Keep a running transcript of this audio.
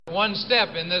One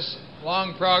step in this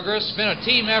long progress. It's been a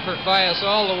team effort by us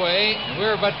all the way, and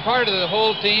we're but part of the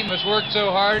whole team that's worked so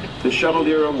hard. The shuttle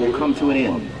era will come to an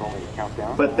end,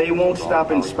 but they won't stop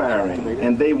inspiring,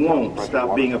 and they won't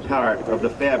stop being a part of the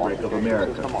fabric of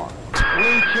America. We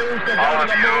choose to go to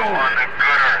the moon.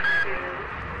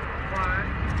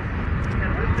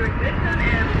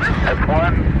 That's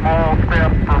one small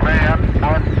step for man,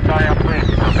 one giant leap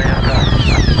for mankind.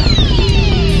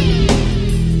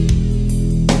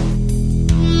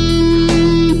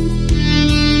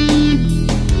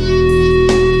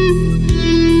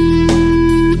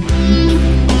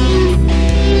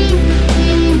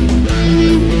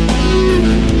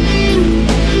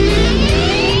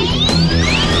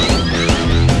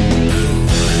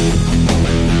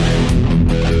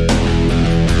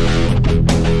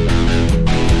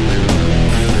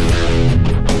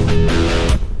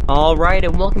 All right,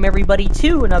 and welcome everybody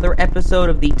to another episode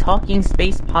of the Talking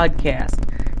Space podcast.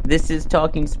 This is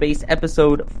Talking Space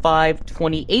episode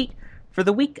 528 for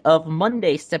the week of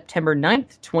Monday, September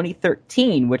 9th,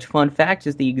 2013, which, fun fact,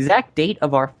 is the exact date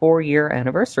of our 4-year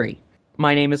anniversary.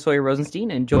 My name is Sawyer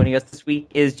Rosenstein, and joining us this week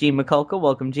is Gene McCullough.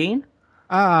 Welcome, Gene.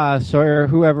 Sawyer,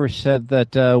 whoever said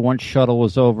that once shuttle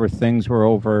was over, things were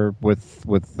over with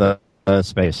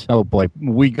space. Oh boy,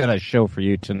 we got a show for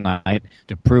you tonight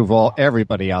to prove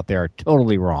everybody out there are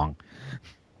totally wrong.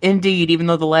 Indeed, even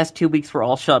though the last 2 weeks were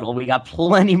all shuttle, we got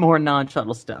plenty more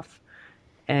non-shuttle stuff.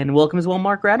 And welcome as well,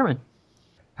 Mark Ratterman.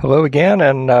 Hello again,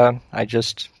 and I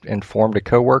just informed a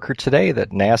coworker today that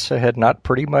NASA had not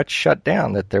pretty much shut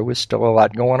down, that there was still a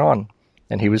lot going on,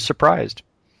 and he was surprised.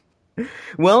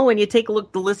 Well, when you take a look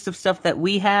at the list of stuff that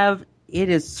we have, it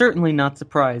is certainly not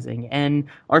surprising, and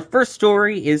our first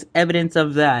story is evidence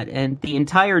of that, and the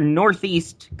entire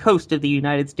northeast coast of the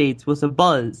United States was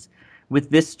abuzz with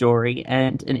this story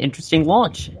and an interesting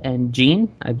launch. And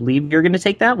Gene, I believe you're going to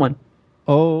take that one.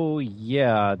 Oh,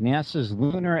 yeah. NASA's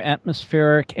Lunar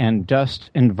Atmospheric and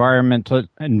Dust Environment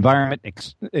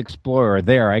Explorer.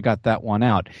 There, I got that one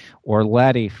out. Or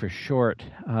LADEE for short.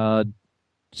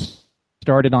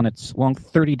 Started on its long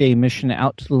 30-day mission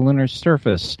out to the lunar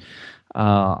surface.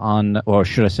 Or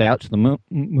should I say out to the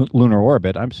lunar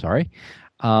orbit, I'm sorry.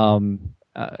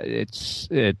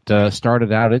 It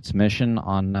started out its mission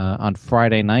on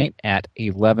Friday night at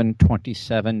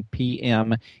 11:27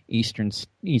 p.m.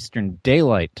 Eastern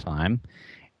Daylight Time,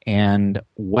 and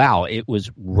wow, it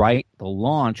was right. The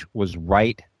launch was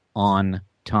right on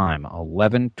time,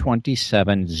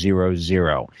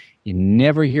 11:27:00. You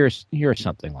never hear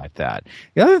something like that.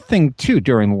 The other thing too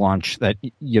during launch that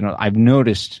I've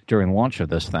noticed during launch of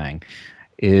this thing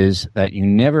is that you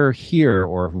never hear,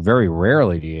 or very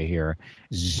rarely do you hear,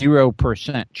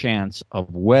 0% chance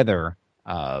of weather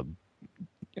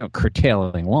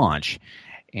curtailing launch.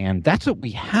 And that's what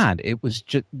we had. It was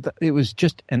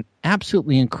just an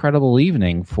absolutely incredible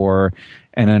evening for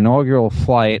an inaugural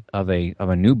flight of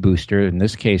a new booster, in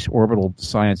this case Orbital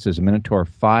Science's Minotaur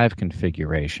 5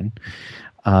 configuration,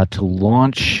 to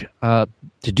launch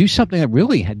to do something that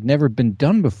really had never been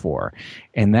done before,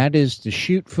 and that is to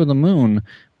shoot for the moon,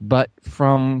 but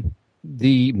from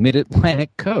the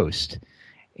mid-Atlantic coast.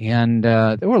 And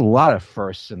there were a lot of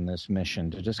firsts in this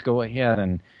mission. To just go ahead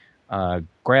and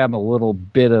grab a little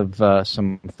bit of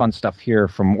some fun stuff here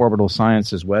from Orbital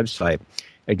Science's website.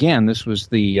 Again, this was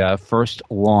the first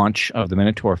launch of the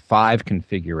Minotaur 5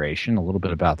 configuration. A little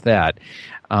bit about that.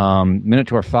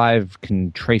 Minotaur 5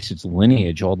 can trace its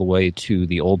lineage all the way to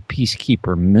the old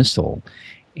Peacekeeper missile.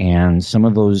 And some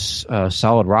of those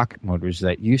solid rocket motors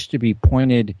that used to be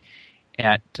pointed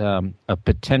at a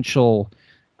potential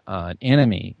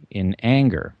enemy in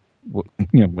anger,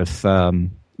 with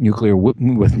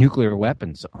nuclear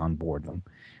weapons on board them,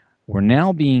 were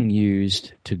now being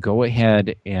used to go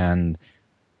ahead and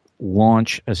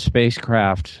launch a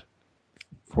spacecraft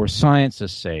for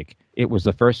science's sake. It was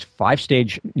the first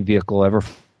 5-stage vehicle ever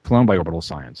flown by Orbital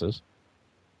Sciences.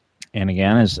 And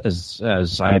again,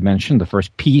 as I had mentioned, the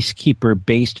first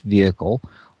Peacekeeper-based vehicle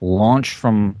launched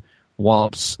from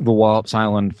the Wallops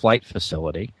Island Flight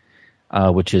Facility,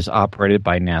 which is operated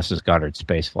by NASA's Goddard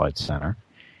Space Flight Center.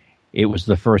 It was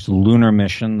the first lunar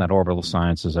mission that Orbital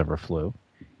Sciences ever flew,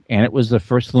 and it was the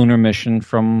first lunar mission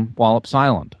from Wallops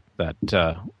Island that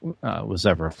was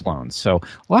ever flown. So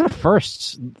a lot of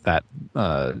firsts that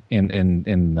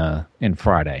in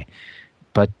Friday,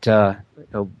 but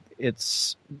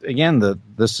it's again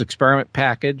this experiment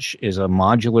package is a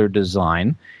modular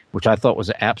design, which I thought was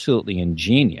absolutely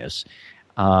ingenious.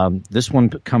 This one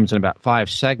comes in about 5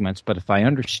 segments, but if I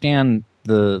understand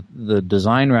the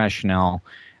design rationale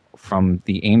from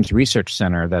the Ames Research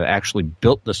Center that actually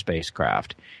built the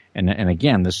spacecraft, And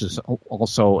again, this is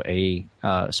also a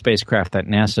spacecraft that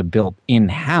NASA built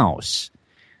in-house.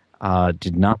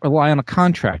 Did not rely on a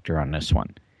contractor on this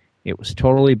one. It was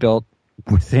totally built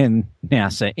within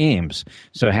NASA Ames.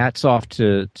 So hats off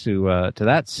to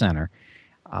that center.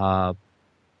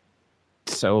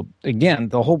 So again,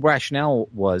 the whole rationale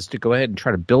was to go ahead and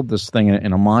try to build this thing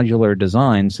in a modular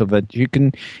design so that you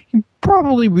can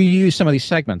probably reuse some of these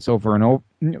segments over and over,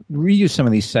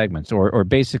 or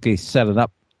basically set it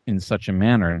up in such a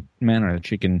manner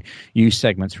that you can use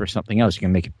segments for something else. You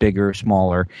can make it bigger,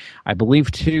 smaller. I believe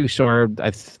too.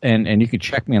 And you could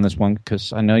check me on this one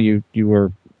because I know you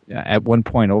were at one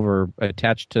point over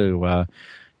attached to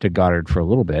Goddard for a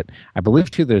little bit. I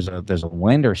believe too. There's a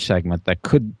lander segment that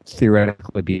could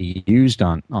theoretically be used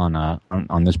on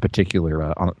this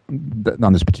particular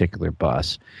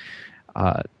bus.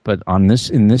 But in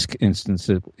this instance,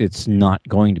 it's not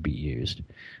going to be used.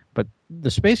 But the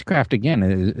spacecraft, again,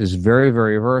 is very,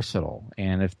 very versatile.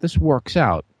 And if this works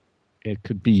out, it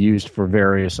could be used for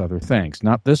various other things.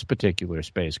 Not this particular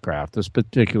spacecraft. This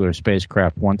particular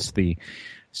spacecraft, once the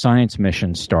science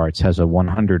mission starts, has a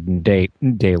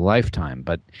 100-day lifetime.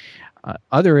 But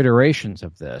other iterations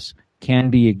of this can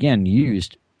be, again,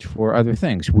 used for other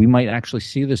things. We might actually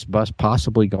see this bus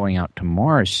possibly going out to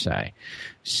Mars, say.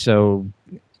 So...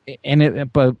 And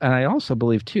I also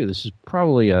believe too, this is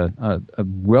probably a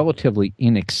relatively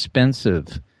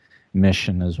inexpensive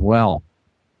mission as well.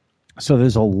 So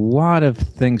there's a lot of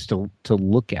things to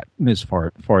look at as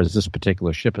far as this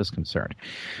particular ship is concerned.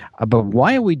 But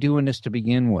why are we doing this to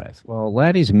begin with? Well,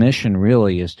 Laddie's mission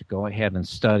really is to go ahead and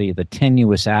study the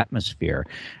tenuous atmosphere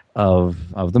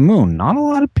of the moon. Not a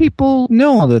lot of people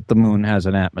know that the moon has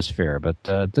an atmosphere, but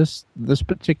this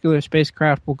particular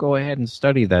spacecraft will go ahead and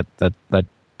study that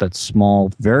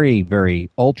small, very, very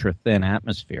ultra-thin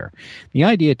atmosphere. The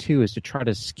idea, too, is to try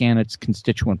to scan its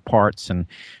constituent parts and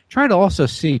try to also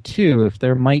see, too, if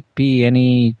there might be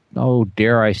any,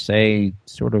 dare I say,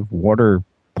 sort of water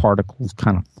particles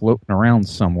kind of floating around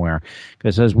somewhere.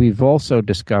 Because as we've also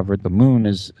discovered, the moon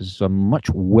is a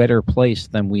much wetter place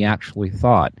than we actually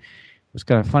thought. It was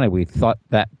kind of funny. We thought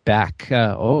that back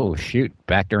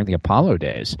during the Apollo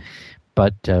days.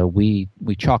 But we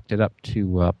chalked it up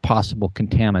to possible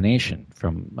contamination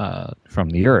from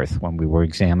the Earth when we were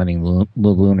examining the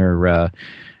lunar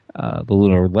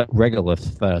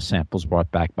regolith samples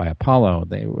brought back by Apollo.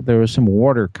 There was some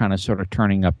water kind of sort of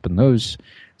turning up in those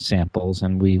samples,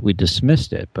 and we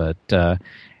dismissed it. But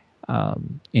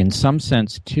in some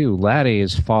sense, too, Laddie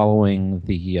is following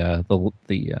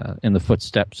in the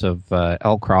footsteps of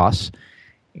L-Cross.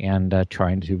 And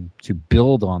trying to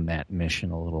build on that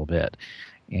mission a little bit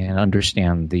and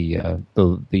understand the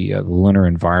lunar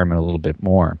environment a little bit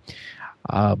more.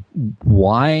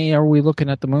 Why are we looking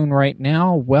at the moon right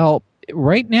now? Well,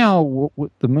 right now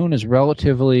the moon is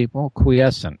relatively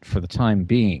quiescent for the time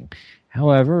being.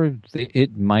 However,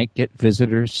 it might get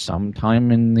visitors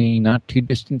sometime in the not too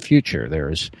distant future.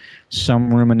 There's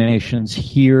some ruminations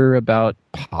here about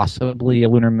possibly a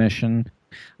lunar mission.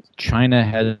 China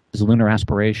has lunar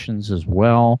aspirations as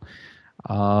well.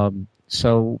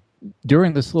 So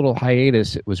during this little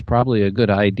hiatus, it was probably a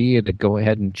good idea to go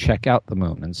ahead and check out the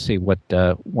moon and see what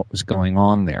was going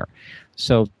on there.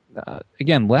 So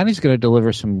again, Laddie's going to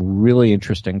deliver some really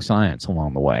interesting science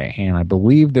along the way, and I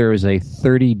believe there is a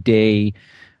 30-day.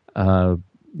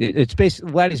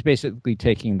 Laddie's basically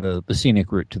taking the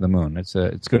scenic route to the moon. It's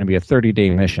going to be a 30-day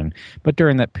mission, but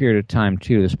during that period of time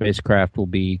too, the spacecraft will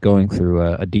be going through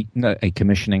a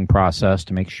commissioning process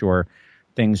to make sure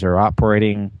things are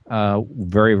operating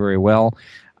very, very well.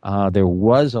 There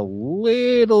was a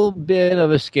little bit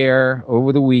of a scare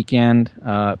over the weekend.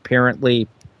 Apparently,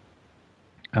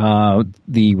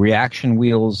 the reaction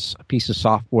wheels, a piece of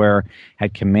software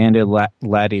had commanded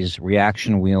Laddie's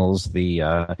reaction wheels,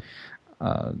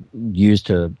 used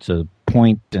to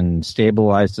point and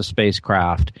stabilize the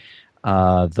spacecraft.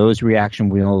 Those reaction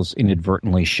wheels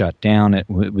inadvertently shut down. It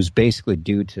was basically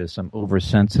due to some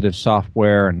oversensitive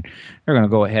software, and they're going to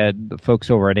go ahead. The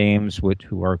folks over at Ames,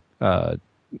 who are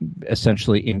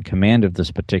essentially in command of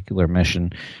this particular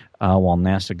mission, while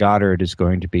NASA Goddard is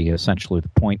going to be essentially the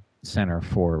point center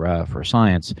for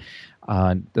science.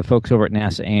 The folks over at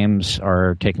NASA Ames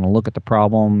are taking a look at the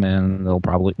problem, and they'll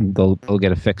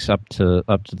get a fix up to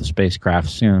the spacecraft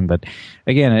soon. But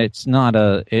again, it's not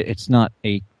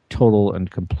a total and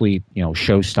complete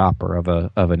showstopper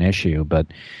of an issue. But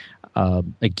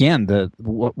again,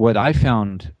 what I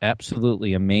found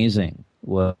absolutely amazing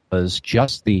was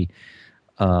just the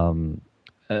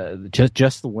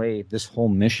just the way this whole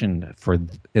mission, for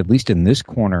at least in this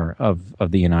corner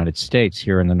of the United States,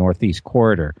 here in the Northeast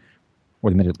Corridor, or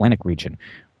the Mid-Atlantic region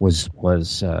was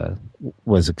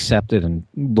accepted and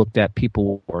looked at.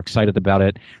 People were excited about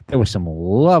it. There were some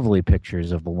lovely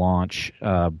pictures of the launch,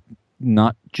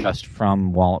 not just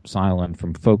from Wallops Island,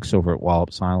 from folks over at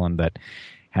Wallops Island that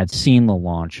had seen the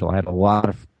launch. I had a lot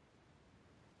of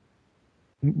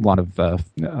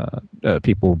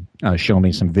people show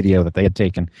me some video that they had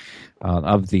taken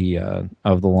of the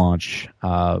launch,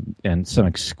 and some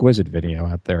exquisite video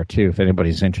out there too, if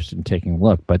anybody's interested in taking a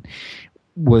look. But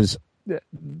was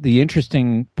the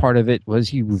interesting part of it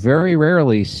was you very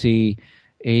rarely see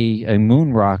a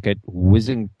moon rocket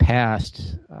whizzing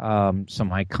past some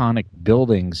iconic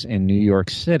buildings in New York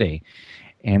City.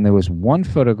 And there was one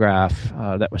photograph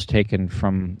that was taken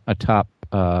from atop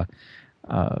the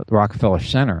Rockefeller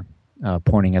Center,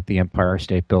 pointing at the Empire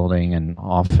State Building, and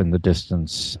off in the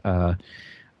distance,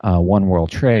 One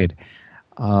World Trade,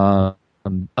 of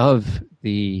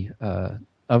the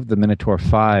Minotaur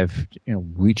 5,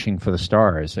 reaching for the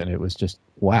stars. And it was just,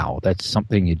 wow, that's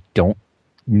something you don't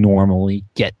normally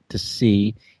get to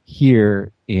see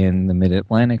here in the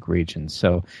Mid-Atlantic region.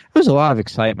 So there was a lot of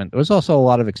excitement. There was also a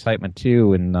lot of excitement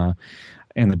too in the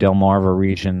Delmarva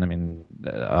region. I mean,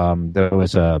 there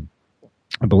was I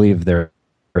believe there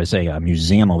is a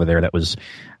museum over there that was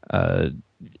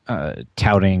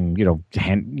touting,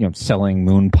 selling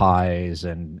moon pies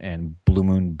and Blue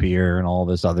Moon beer and all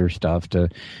this other stuff to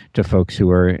folks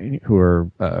who are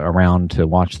around to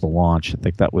watch the launch. I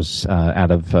think that was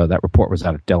that report was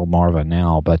out of Delmarva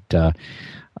now, but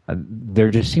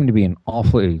there just seemed to be an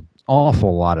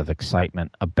awful lot of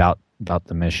excitement about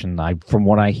the mission. From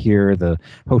what I hear, the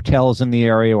hotels in the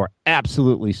area were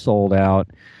absolutely sold out.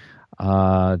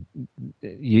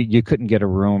 You couldn't get a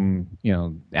room,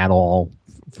 at all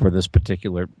for this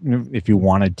particular, if you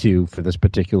wanted to, for this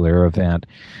particular event.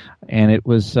 And it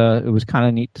was kind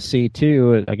of neat to see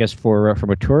too. I guess from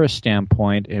a tourist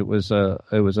standpoint, it was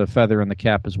a feather in the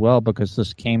cap as well, because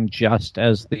this came just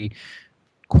as the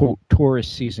quote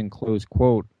tourist season, close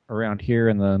quote, around here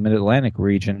in the Mid-Atlantic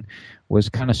region was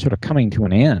kind of sort of coming to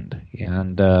an end.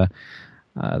 And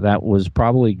that was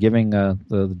probably giving the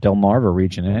Delmarva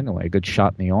region anyway a good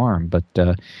shot in the arm. But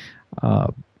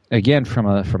again, from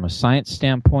a science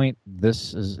standpoint,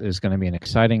 this is going to be an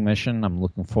exciting mission. I'm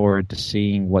looking forward to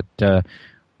seeing what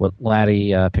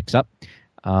Laddie picks up.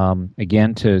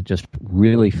 Again, to just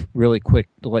really quick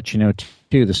to let you know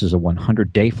too, this is a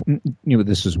 100-day.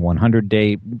 This is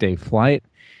 100-day flight.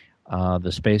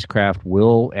 The spacecraft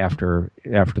will, after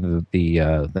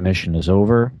the mission is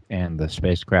over and the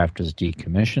spacecraft is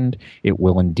decommissioned, it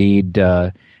will indeed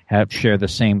share the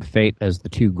same fate as the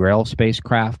two Grail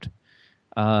spacecraft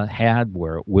had,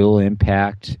 where it will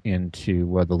impact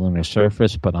into the lunar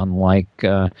surface. But unlike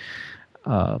I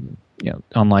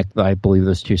believe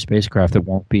those two spacecraft, it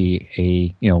won't be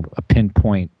a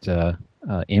pinpoint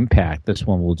impact. This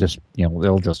one will just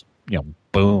they'll just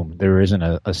boom. There isn't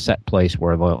a set place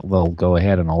where they'll go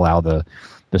ahead and allow the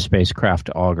spacecraft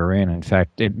to auger in. In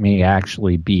fact, it may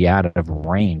actually be out of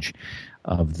range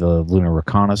of the Lunar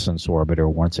Reconnaissance Orbiter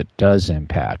once it does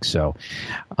impact. So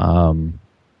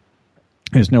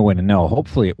there's no way to know.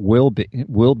 Hopefully it will be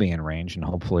in range, and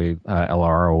hopefully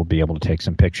LRO will be able to take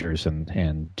some pictures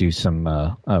and do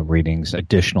some readings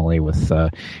additionally with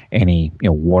any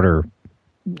water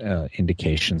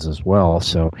indications as well.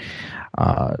 So,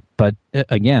 but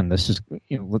again, this is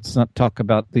let's not talk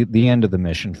about the end of the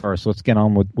mission first. Let's get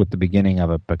on with the beginning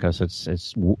of it, because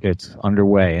it's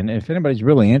underway. And if anybody's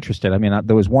really interested, I mean,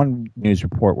 there was one news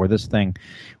report where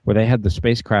they had the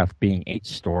spacecraft being 8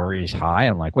 stories high.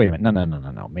 I'm like, wait a minute,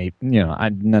 no, maybe no.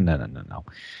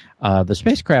 The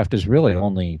spacecraft is really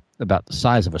only about the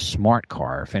size of a smart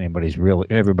car. If anybody's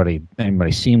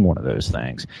seen one of those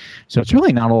things, so it's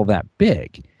really not all that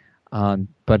big.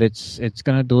 But it's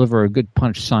going to deliver a good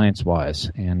punch science-wise.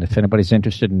 And if anybody's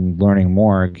interested in learning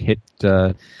more, hit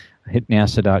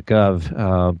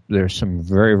NASA.gov. There's some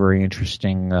very, very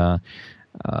interesting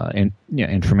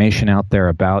information out there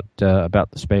about the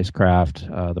spacecraft.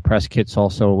 The press kit's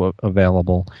also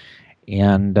available,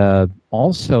 and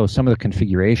also some of the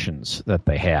configurations that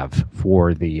they have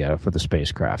for the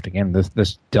spacecraft. Again,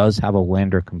 this does have a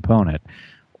lander component,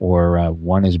 or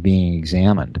one is being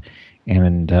examined.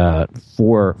 And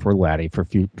for Laddie, for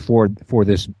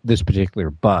this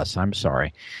particular bus, I'm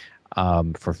sorry,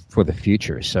 for the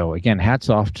future. So again, hats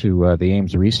off to the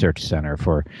Ames Research Center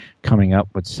for coming up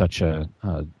with such a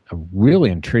really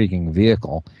intriguing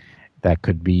vehicle that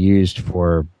could be used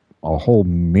for a whole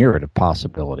myriad of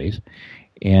possibilities.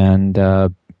 And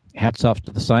hats off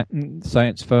to the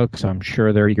science folks. I'm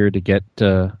sure they're eager to get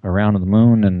around to the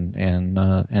moon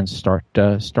and start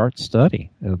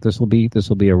study. This will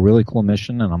be a really cool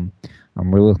mission, and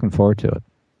I'm really looking forward to it.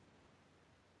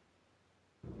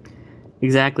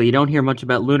 Exactly. You don't hear much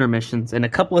about lunar missions, and a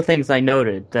couple of things I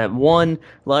noted. That one,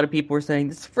 a lot of people were saying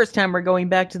this is the first time we're going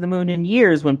back to the moon in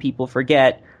years, when people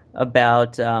forget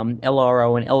about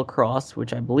LRO and L-Cross,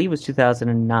 which I believe was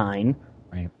 2009.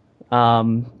 Right.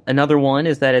 Another one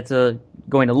is that it's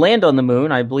going to land on the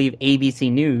moon. I believe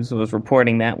ABC News was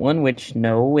reporting that one, which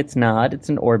no, it's not. It's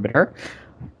an orbiter.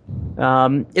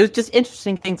 It was just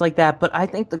interesting things like that, but I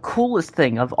think the coolest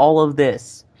thing of all of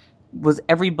this was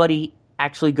everybody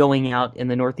actually going out in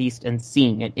the Northeast and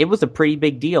seeing it. It was a pretty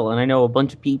big deal, and I know a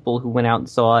bunch of people who went out and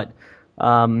saw it.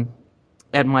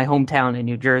 At my hometown in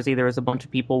New Jersey, there was a bunch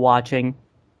of people watching.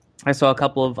 I saw a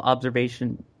couple of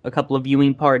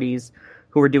viewing parties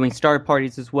who were doing star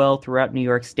parties as well throughout New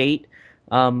York State.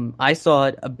 I saw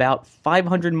it about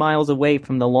 500 miles away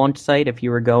from the launch site if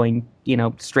you were going,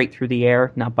 straight through the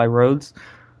air, not by roads.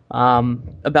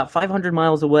 About 500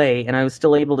 miles away, and I was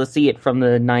still able to see it from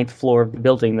the 9th floor of the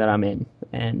building that I'm in.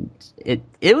 And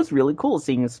it was really cool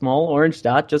seeing a small orange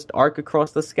dot just arc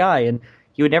across the sky, and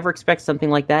you would never expect something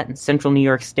like that in central New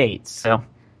York State. So,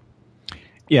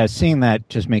 yeah, seeing that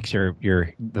just makes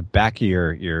the back of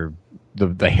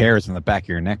the hairs in the back of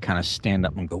your neck kind of stand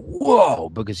up and go, whoa,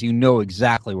 because you know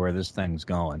exactly where this thing's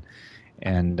going.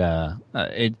 And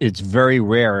it's very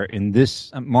rare in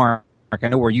this, Mark, I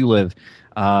know where you live.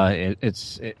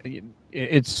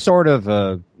 It's sort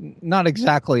of not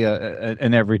exactly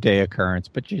an everyday occurrce,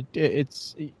 but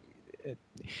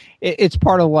it's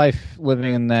part of life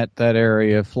living in that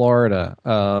area of Florida,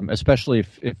 especially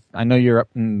if I know you're up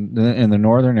in the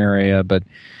northern area, but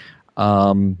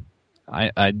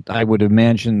I would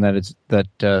imagine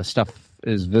that stuff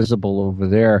is visible over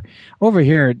there. Over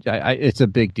here, it's a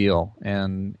big deal,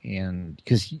 and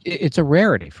because it's a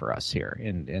rarity for us here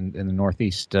in the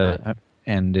Northeast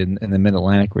and in the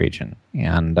Mid-Atlantic region,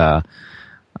 and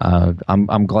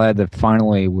I'm glad that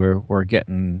finally we're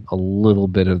getting a little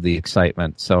bit of the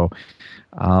excitement. So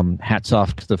hats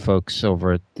off to the folks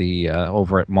over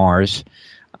at Mars,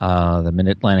 the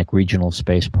Mid-Atlantic Regional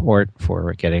Spaceport,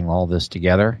 for getting all this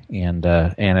together, and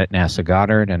at NASA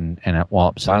Goddard and at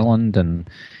Wallops Island and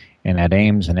at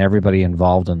Ames and everybody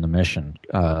involved in the mission.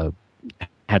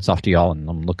 Hats off to y'all, and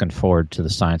I'm looking forward to the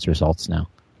science results now.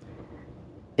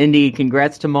 Indeed,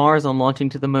 congrats to Mars on launching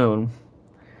to the moon.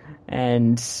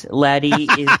 And Laddie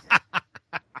is...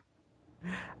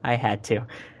 I had to.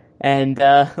 And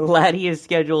Laddie is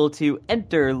scheduled to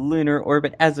enter lunar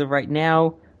orbit as of right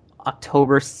now,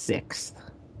 October 6th.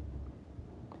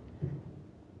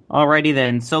 Alrighty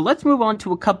then, so let's move on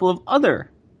to a couple of other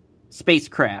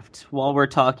spacecraft. While we're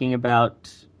talking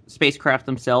about spacecraft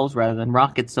themselves rather than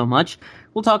rockets so much,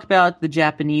 we'll talk about the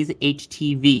Japanese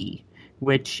HTV,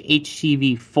 which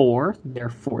HTV-4, their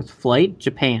fourth flight,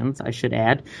 Japan's, I should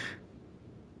add.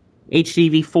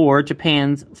 HTV-4,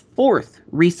 Japan's fourth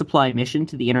resupply mission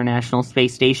to the International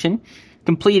Space Station,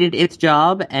 completed its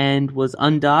job and was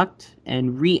undocked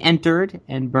and re-entered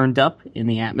and burned up in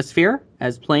the atmosphere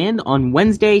as planned on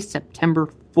Wednesday, September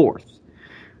 4th.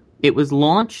 It was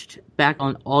launched back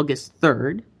on August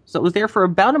 3rd, so it was there for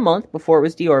about a month before it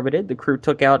was deorbited. The crew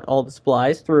took out all the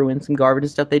supplies, threw in some garbage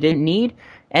and stuff they didn't need,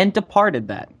 and departed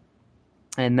that.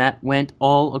 And that went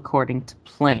all according to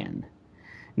plan.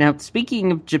 Now,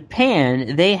 speaking of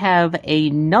Japan, they have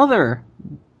another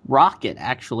rocket,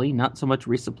 actually, not so much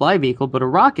resupply vehicle, but a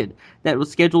rocket that was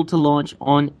scheduled to launch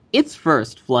on its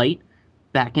first flight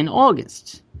back in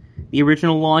August. The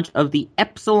original launch of the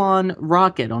Epsilon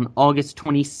rocket on August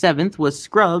 27th was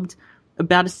scrubbed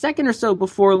about a second or so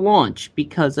before launch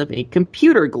because of a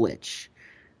computer glitch.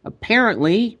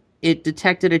 Apparently, it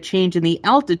detected a change in the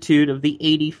altitude of the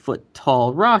 80-foot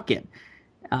tall rocket,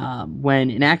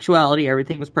 when in actuality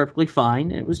everything was perfectly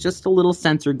fine. It was just a little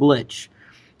sensor glitch.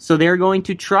 So they're going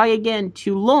to try again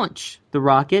to launch the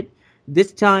rocket.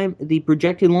 This time, the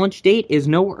projected launch date is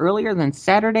no earlier than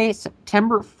Saturday,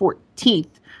 September 14th,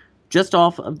 just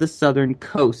off of the southern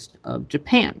coast of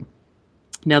Japan.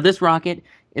 Now, this rocket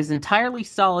is entirely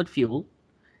solid fuel,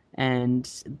 and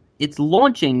it's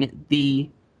launching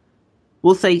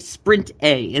we'll say Sprint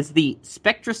A, is the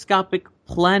Spectroscopic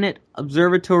Planet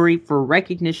Observatory for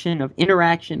Recognition of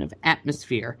Interaction of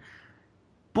Atmosphere.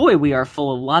 Boy, we are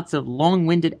full of lots of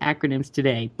long-winded acronyms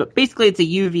today, but basically it's a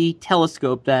UV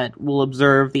telescope that will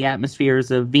observe the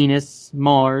atmospheres of Venus,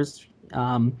 Mars,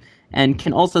 and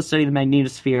can also study the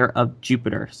magnetosphere of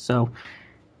Jupiter. So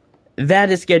that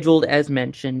is scheduled, as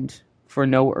mentioned, for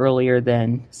no earlier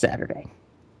than Saturday.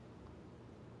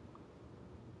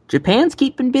 Japan's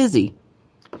keeping busy.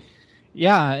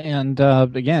 Yeah, and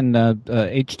again,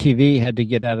 HTV had to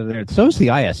get out of there. So is the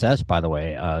ISS, by the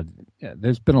way.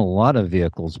 There's been a lot of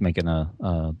vehicles making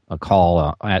a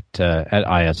call at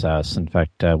ISS. In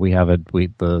fact, we have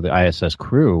the ISS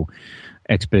crew,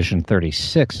 Expedition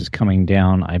 36, is coming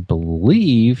down, I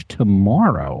believe,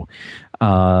 tomorrow.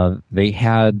 They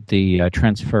had the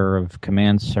transfer of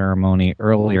command ceremony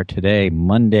earlier today,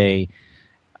 Monday.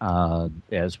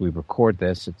 As we record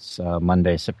this, it's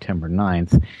Monday, September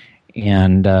 9th.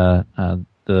 And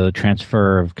the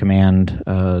transfer of command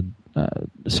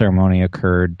ceremony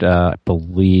occurred, I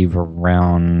believe,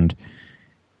 around,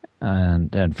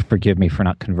 and forgive me for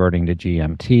not converting to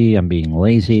GMT, I'm being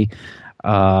lazy.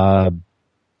 I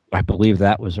believe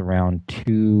that was around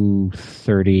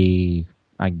 2:30,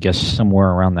 I guess somewhere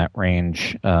around that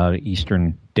range,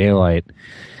 Eastern Daylight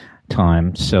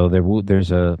Time. So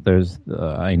there's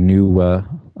a new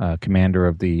commander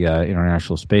of the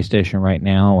International Space Station right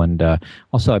now, and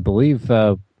also I believe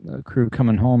crew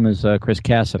coming home is Chris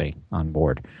Cassidy on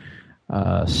board.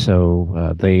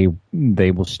 So they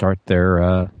will start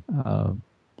their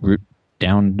route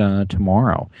down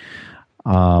tomorrow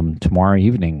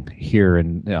evening here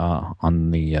in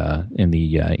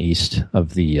the east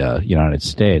of the United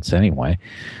States anyway,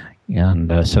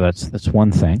 and so that's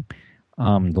one thing.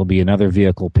 There'll be another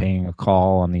vehicle paying a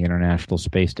call on the International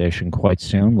Space Station quite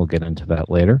soon. We'll get into that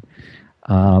later.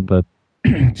 But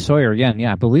Sawyer, again,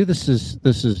 I believe this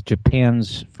is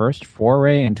Japan's first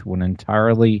foray into an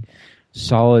entirely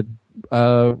solid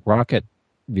rocket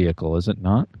vehicle, is it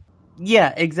not?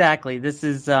 Yeah, exactly. This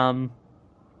is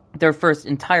their first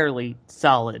entirely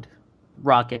solid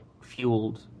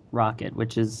rocket-fueled rocket,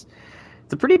 which is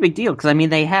it's a pretty big deal because, I mean,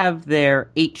 they have their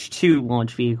H-2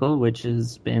 launch vehicle, which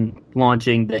has been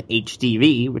launching the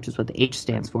HDV, which is what the H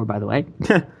stands for, by the way.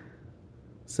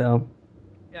 So,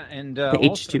 yeah, and the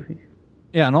H-2.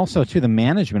 Yeah, and also, too, the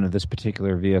management of this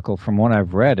particular vehicle, from what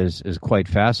I've read, is quite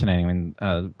fascinating. I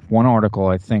mean, one article,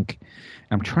 I think,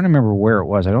 I'm trying to remember where it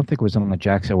was. I don't think it was on the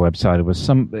JAXA website. It was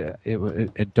some.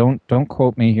 Don't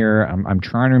quote me here. I'm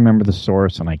trying to remember the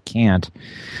source, and I can't.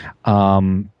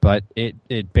 But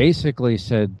it basically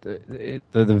said the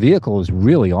vehicle is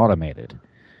really automated.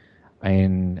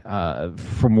 And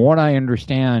from what I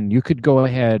understand, you could go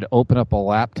ahead, open up a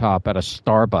laptop at a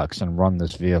Starbucks, and run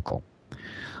this vehicle.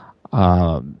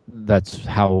 That's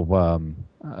how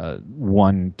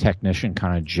one technician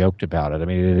kind of joked about it. I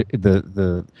mean,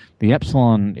 the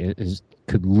Epsilon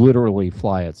could literally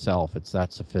fly itself. It's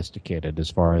that sophisticated as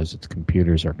far as its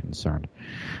computers are concerned.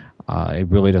 It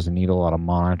really doesn't need a lot of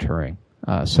monitoring.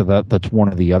 So that's one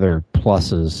of the other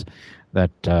pluses that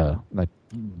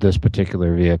this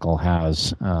particular vehicle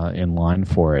has in line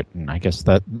for it, and I guess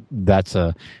that's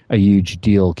a huge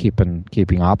deal,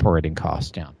 keeping operating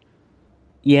costs down.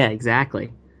 Yeah,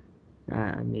 exactly.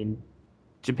 I mean,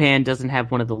 Japan doesn't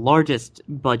have one of the largest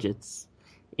budgets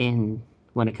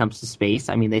when it comes to space.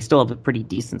 I mean, they still have a pretty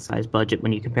decent-sized budget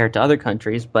when you compare it to other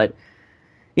countries, but,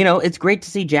 it's great to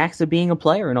see JAXA being a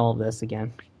player in all of this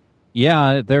again.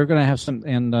 Yeah, they're going to have some,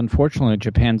 and unfortunately,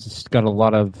 Japan's got a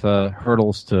lot of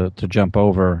hurdles to jump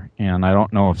over, and I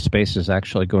don't know if space is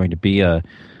actually going to be a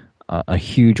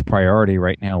huge priority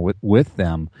right now with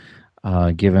them.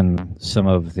 Given some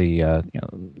of the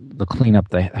cleanup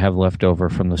they have left over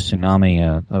from the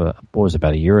tsunami, what was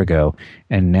about a year ago,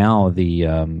 and now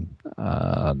the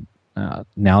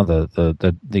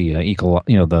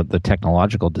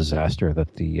technological disaster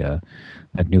that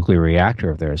that nuclear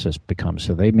reactor of theirs has become.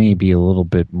 So they may be a little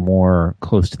bit more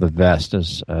close to the vest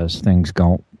as things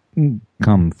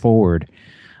come forward.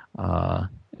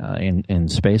 In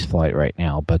space flight right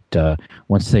now, but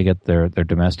once they get their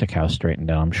domestic house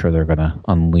straightened out, I'm sure they're going to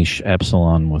unleash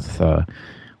Epsilon with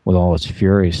all its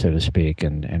fury, so to speak,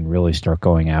 and really start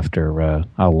going after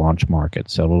a launch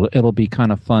market. So it'll be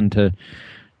kind of fun to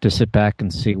sit back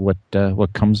and see what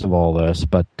comes of all this.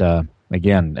 But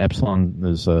again, Epsilon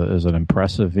is an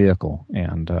impressive vehicle,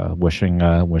 and wishing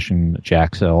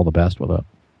JAXA all the best with it.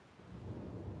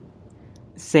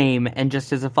 Same, and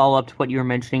just as a follow-up to what you were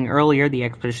mentioning earlier, the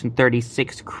Expedition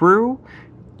 36 crew,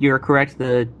 you're correct,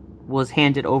 was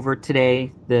handed over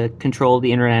today, the control of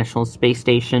the International Space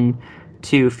Station,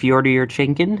 to Fyodor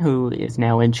Yurchenkin, who is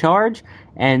now in charge,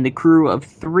 and the crew of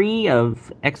 3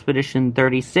 of Expedition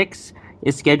 36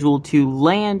 is scheduled to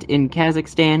land in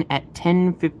Kazakhstan at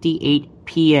 10:58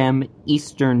 p.m.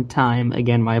 Eastern Time.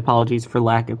 Again, my apologies for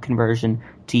lack of conversion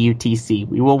to UTC.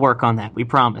 We will work on that, we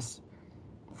promise.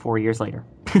 4 years later.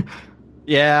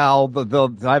 Yeah,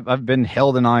 I've been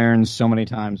held in irons so many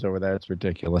times over that. It's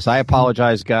ridiculous. I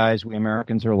apologize, guys. We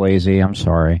Americans are lazy. I'm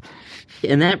sorry.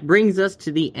 And that brings us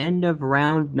to the end of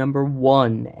round number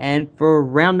 1. And for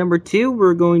round number 2,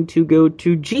 we're going to go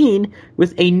to Gene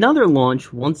with another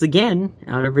launch, once again,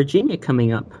 out of Virginia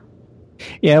coming up.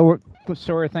 Yeah,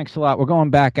 sorry, thanks a lot. We're going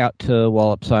back out to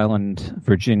Wallops Island,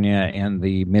 Virginia, and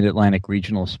the Mid-Atlantic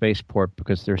Regional Spaceport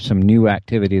because there's some new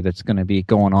activity that's going to be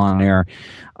going on there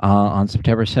on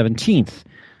September 17th.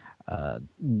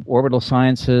 Orbital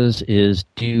Sciences is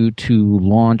due to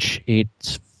launch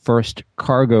its first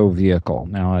cargo vehicle.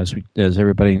 Now, as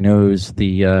everybody knows,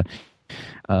 the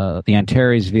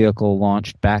Antares vehicle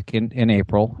launched back in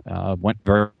April, went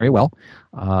very, very well,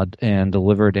 and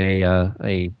delivered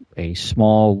a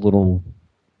small little,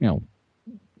 what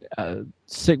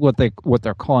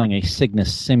they're calling a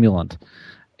Cygnus simulant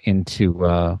into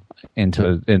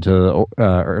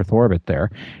Earth orbit there.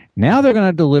 Now they're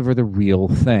going to deliver the real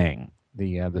thing.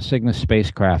 The Cygnus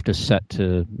spacecraft is set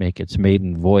to make its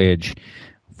maiden voyage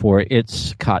for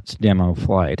its COTS demo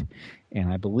flight,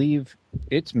 and I believe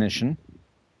its mission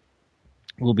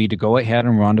will be to go ahead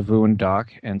and rendezvous and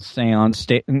dock and stay on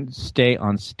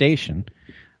station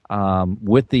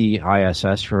with the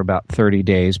ISS for about 30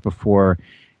 days before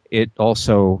it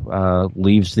also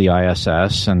leaves the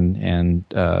ISS. And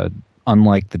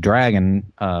unlike the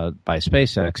Dragon by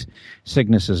SpaceX,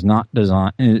 Cygnus is not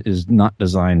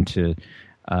designed to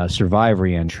survive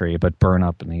reentry, but burn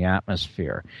up in the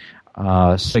atmosphere.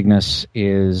 Cygnus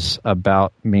is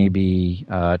about maybe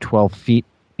 12 feet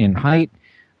in height.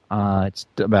 It's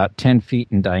about 10 feet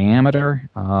in diameter.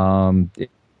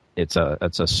 It's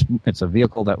a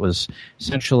vehicle that was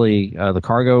essentially the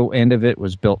cargo end of it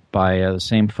was built by the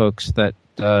same folks that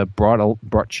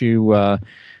brought you the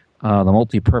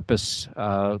multi-purpose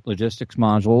logistics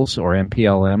modules or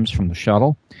MPLMs from the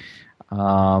shuttle.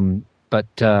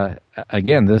 But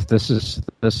again, this is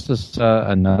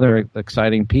another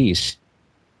exciting piece,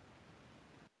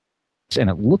 and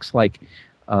it looks like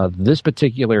this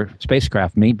particular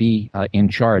spacecraft may be in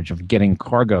charge of getting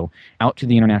cargo out to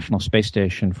the International Space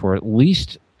Station for at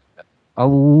least a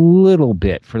little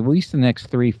bit, for at least the next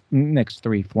three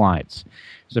flights.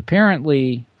 Because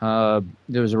apparently there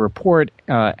was a report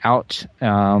out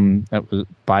that was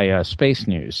by Space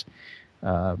News.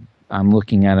 I'm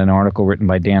looking at an article written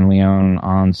by Dan Leone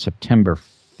on September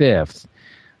 5th,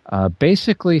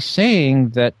 basically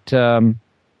saying that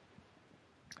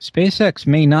SpaceX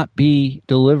may not be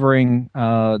delivering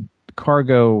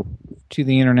cargo to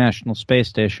the International Space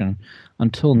Station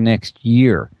until next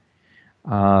year.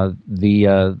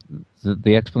 The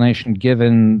explanation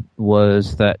given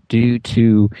was that due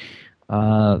to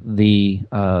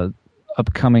the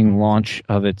upcoming launch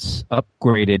of its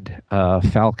upgraded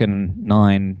Falcon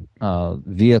 9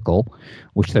 vehicle,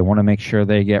 which they want to make sure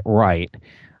they get right,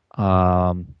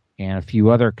 and a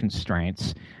few other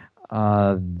constraints,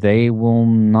 they will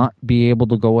not be able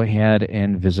to go ahead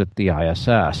and visit the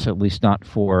ISS, at least not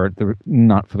for the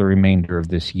remainder of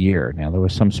this year. Now, there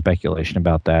was some speculation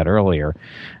about that earlier,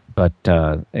 but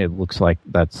it looks like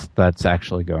that's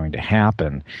actually going to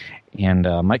happen. And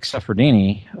Mike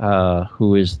Suffredini,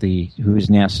 who is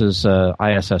NASA's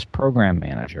ISS program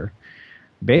manager,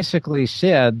 basically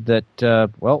said that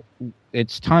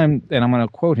it's time, and I'm going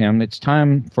to quote him: "It's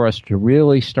time for us to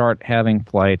really start having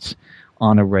flights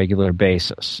on a regular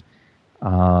basis."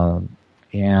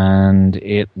 And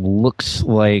it looks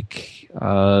like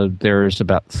there's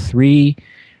about 3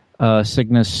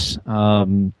 Cygnus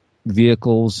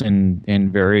vehicles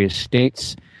in various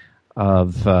states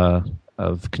of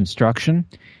construction.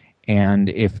 And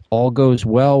if all goes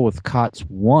well with COTS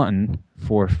 1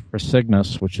 for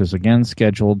Cygnus, which is again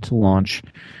scheduled to launch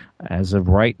as of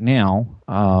right now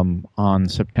on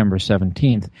September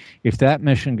 17th, if that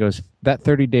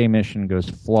 30-day mission goes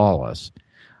flawless,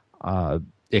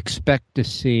 expect to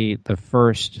see the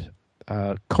first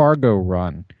cargo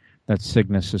run that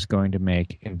Cygnus is going to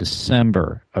make in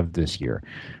December of this year.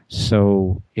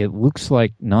 So it looks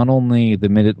like not only the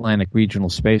Mid-Atlantic Regional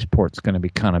Spaceport is going to be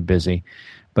kind of busy,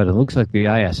 but it looks like the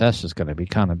ISS is going to be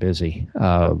kind of busy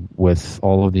with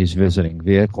all of these visiting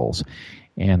vehicles.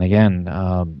 And again,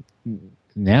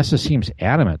 NASA seems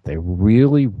adamant. They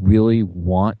really, really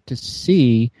want to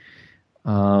see,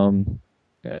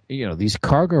 these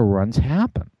cargo runs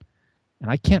happen.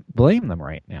 And I can't blame them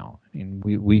right now. I mean,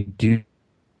 we do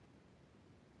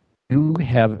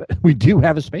have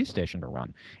a space station to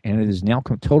run, and it is now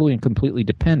totally and completely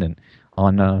dependent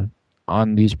on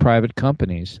these private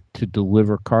companies to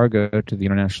deliver cargo to the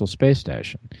International Space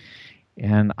Station.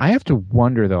 And I have to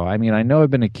wonder, though, I mean, I know I've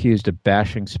been accused of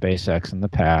bashing SpaceX in the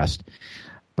past,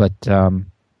 But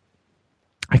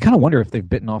I kind of wonder if they've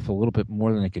bitten off a little bit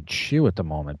more than they could chew at the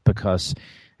moment, because,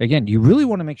 again, you really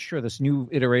want to make sure this new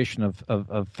iteration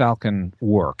of Falcon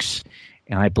works.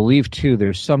 And I believe, too,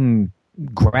 there's some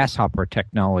grasshopper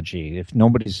technology. If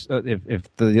nobody's,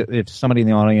 if somebody in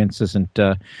the audience isn't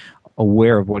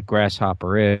aware of what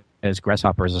grasshopper is,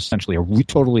 grasshopper is essentially a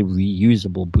totally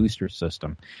reusable booster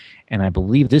system. And I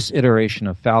believe this iteration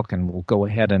of Falcon will go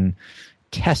ahead and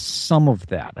test some of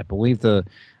that. I believe the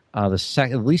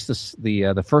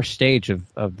first stage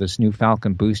of this new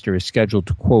Falcon booster is scheduled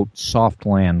to, quote, soft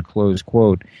land, close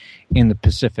quote, in the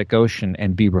Pacific Ocean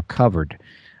and be recovered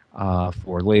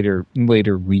for later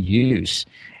reuse.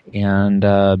 And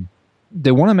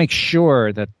they want to make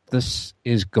sure that this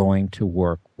is going to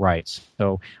work right.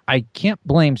 So I can't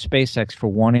blame SpaceX for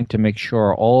wanting to make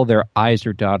sure all their I's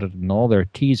are dotted and all their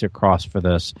T's are crossed for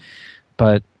this.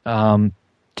 But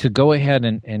to go ahead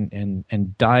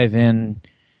and dive in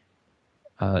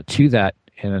to that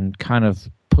and kind of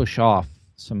push off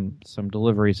some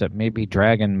deliveries that maybe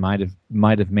Dragon might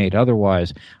have made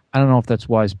otherwise, I don't know if that's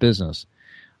wise business.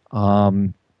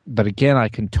 But again, I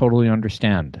can totally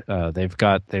understand. They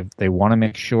want to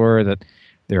make sure that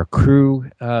their crew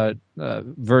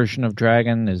version of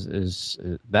Dragon is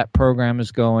that program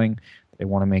is going. They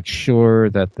want to make sure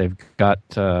that they've got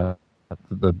the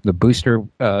booster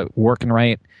working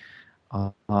right.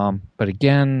 But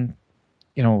again,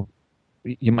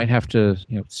 you might have to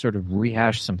sort of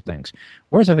rehash some things.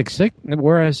 Whereas I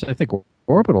think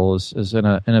Orbital is in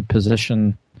a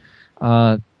position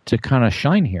to kind of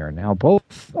shine here. Now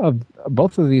both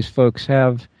of these folks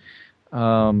have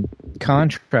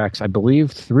contracts, I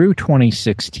believe, through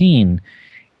 2016,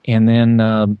 and then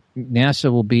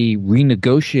NASA will be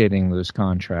renegotiating those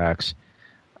contracts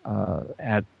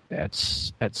at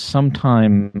some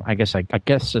time. I guess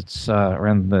it's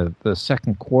around the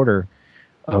second quarter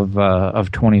of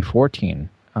 2014,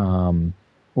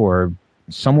 or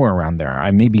somewhere around there.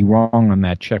 I may be wrong on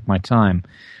that. Check my time,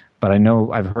 but I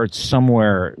know I've heard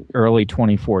somewhere early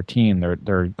 2014 they're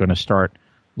going to start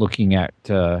looking at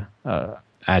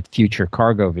future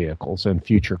cargo vehicles and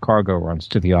future cargo runs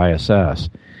to the ISS.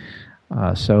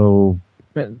 So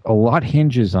a lot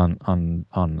hinges on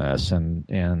this,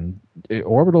 and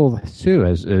Orbital too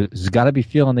has got to be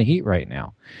feeling the heat right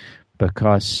now,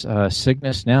 because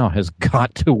Cygnus now has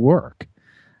got to work.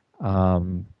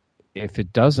 If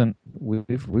it doesn't,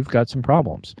 we've got some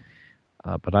problems.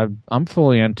 But I'm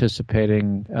fully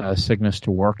anticipating Cygnus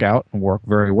to work out and work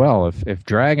very well. If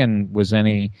Dragon was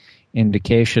any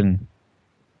indication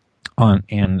on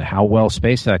how well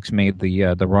SpaceX made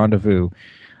the rendezvous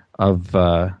of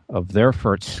their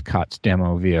first COTS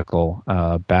demo vehicle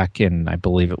back in, I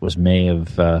believe it was May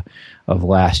of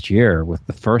last year, with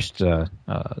the first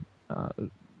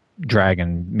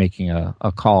Dragon making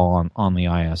a call on the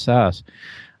ISS.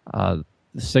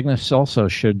 Cygnus also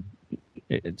should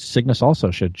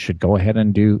go ahead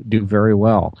and do very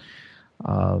well.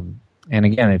 And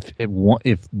again,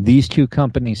 if these two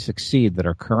companies succeed that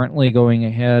are currently going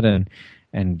ahead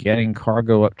and getting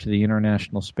cargo up to the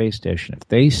International Space Station, if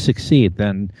they succeed,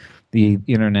 then the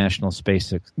International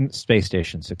Space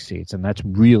Station succeeds, and that's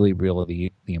really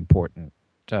the important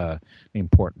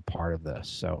part of this.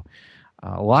 So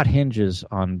a lot hinges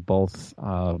on both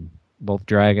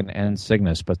Dragon and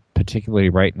Cygnus, but particularly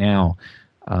right now,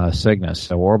 Cygnus.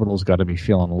 So Orbital's got to be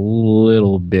feeling a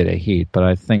little bit of heat, but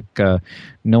I think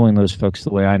knowing those folks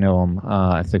the way I know them,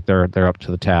 I think they're up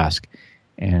to the task,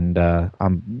 and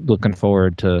I'm looking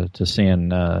forward to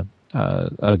seeing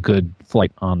a good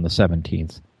flight on the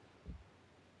 17th.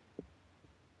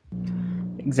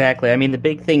 Exactly. I mean, the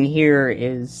big thing here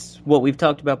is what we've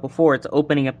talked about before. It's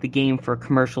opening up the game for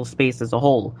commercial space as a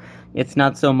whole. It's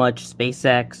not so much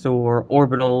SpaceX or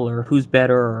Orbital or who's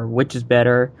better or which is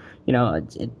better.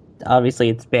 Obviously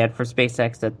it's bad for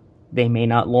SpaceX that they may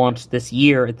not launch this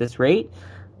year at this rate.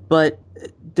 But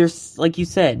there's, like you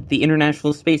said, the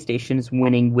International Space Station is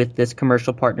winning with this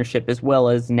commercial partnership, as well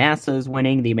as NASA is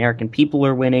winning, the American people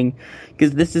are winning,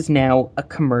 because this is now a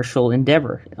commercial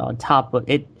endeavor. On top of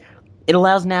it, it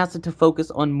allows NASA to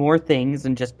focus on more things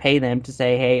and just pay them to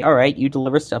say, hey, all right, you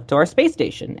deliver stuff to our space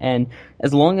station. And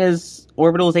as long as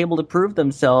Orbital is able to prove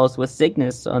themselves with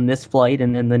Cygnus on this flight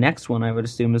and then the next one, I would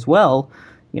assume as well,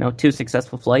 2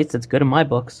 successful flights, it's good in my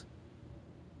books.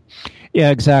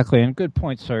 Yeah, exactly, and good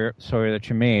point, Sawyer, that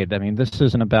you made. I mean, this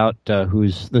isn't about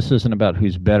who's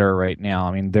better right now.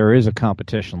 I mean, there is a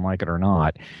competition, like it or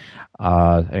not,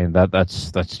 and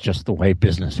that's just the way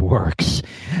business works.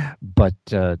 But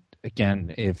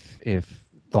again, if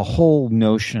the whole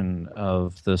notion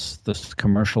of this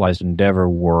commercialized endeavor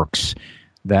works,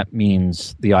 that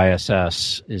means the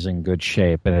ISS is in good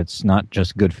shape, and it's not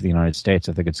just good for the United States.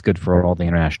 I think it's good for all the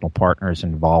international partners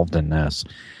involved in this.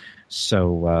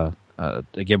 So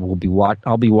again,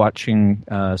 I'll be watching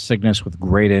Cygnus with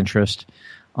great interest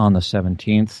on the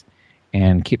 17th,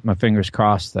 and keep my fingers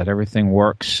crossed that everything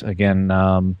works.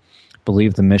 Again,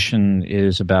 believe the mission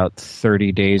is about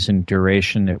 30 days in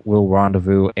duration. It will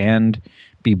rendezvous and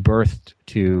be berthed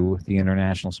to the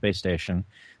International Space Station.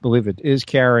 I believe it is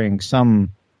carrying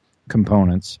some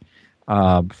components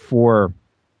for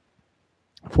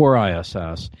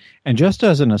ISS. And just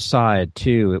as an aside,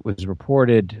 too, it was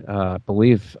reported, I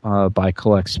believe, by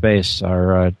Collect Space,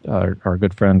 our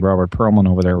good friend Robert Perlman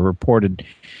over there reported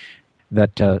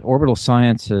that Orbital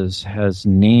Sciences has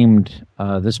named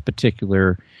this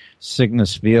particular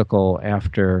Cygnus vehicle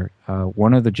after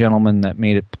one of the gentlemen that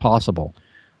made it possible.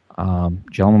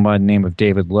 Gentleman by the name of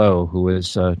David Lowe, who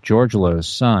is George Lowe's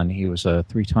son. He was a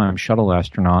 3-time shuttle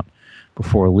astronaut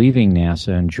before leaving NASA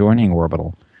and joining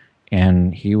Orbital.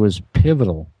 And he was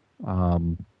pivotal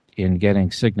in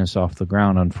getting Cygnus off the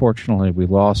ground. Unfortunately, we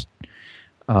lost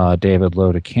David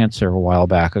Lowe to cancer a while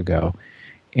back ago.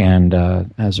 And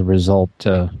as a result,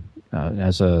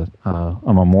 as a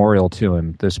memorial to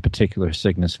him, this particular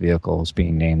Cygnus vehicle is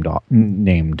being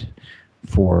named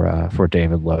for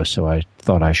David Lowe. So I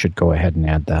thought I should go ahead and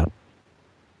add that.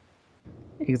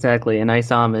 Exactly, a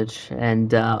nice homage,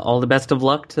 and all the best of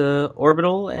luck to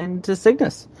Orbital and to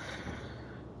Cygnus.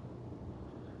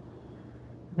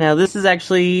 Now, this is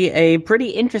actually a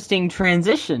pretty interesting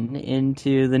transition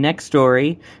into the next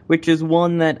story, which is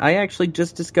one that I actually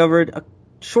just discovered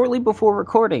shortly before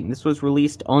recording. This was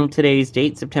released on today's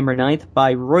date, September 9th,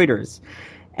 by Reuters.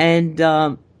 And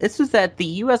this was that the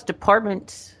U.S.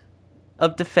 Department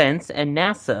of Defense and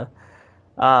NASA,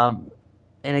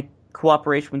 in a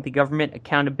cooperation with the Government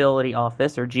Accountability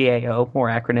Office, or GAO, more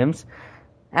acronyms,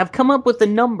 have come up with a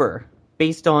number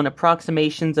based on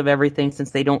approximations of everything, since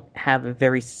they don't have a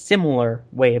very similar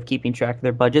way of keeping track of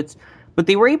their budgets. But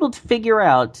they were able to figure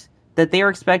out that they are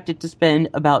expected to spend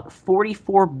about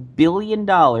 $44 billion,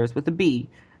 with a B,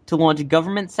 to launch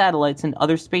government satellites and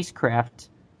other spacecraft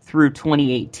through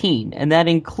 2018. And that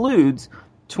includes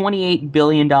 $28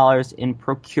 billion in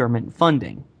procurement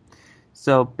funding.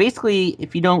 So basically,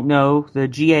 if you don't know, the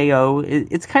GAO,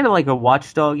 it's kind of like a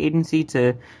watchdog agency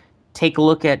to take a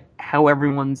look at how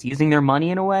everyone's using their money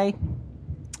in a way.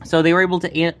 So they were able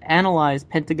to analyze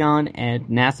Pentagon and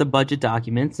NASA budget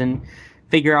documents and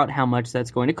figure out how much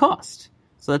that's going to cost.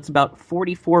 So that's about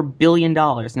 $44 billion.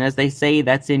 And as they say,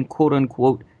 that's in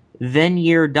quote-unquote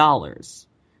then-year dollars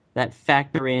that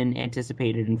factor in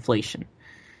anticipated inflation.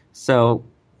 So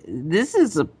this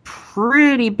is a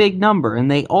pretty big number. And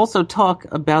they also talk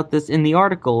about this in the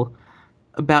article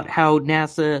about how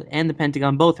NASA and the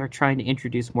Pentagon both are trying to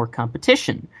introduce more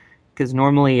competition. Because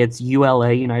normally it's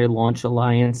ULA, United Launch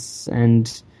Alliance,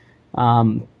 and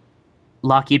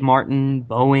Lockheed Martin,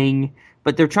 Boeing,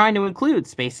 but they're trying to include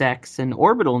SpaceX and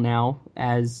Orbital now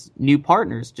as new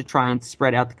partners to try and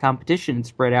spread out the competition and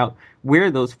spread out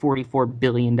where those $44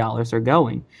 billion are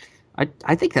going.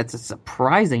 I think that's a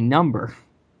surprising number.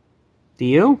 Do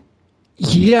you?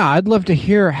 Yeah, I'd love to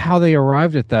hear how they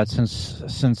arrived at that,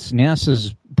 since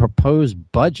NASA's proposed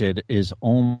budget is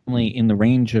only in the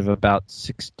range of about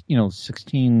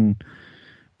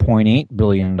 $16.8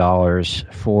 billion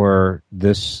for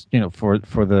this,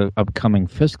 for the upcoming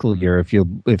fiscal year. If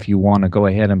you want to go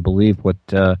ahead and believe what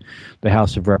the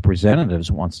House of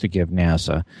Representatives wants to give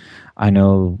NASA, I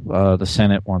know the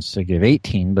Senate wants to give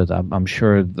 18, but I'm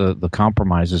sure the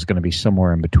compromise is going to be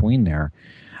somewhere in between there.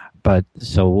 But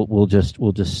so we'll just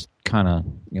kind of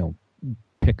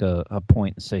pick a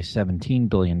point and say $17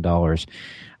 billion.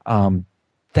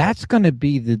 That's going to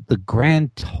be the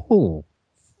grand total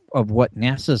of what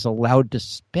NASA's allowed to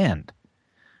spend.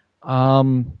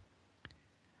 I'd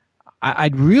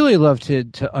really love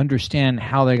to understand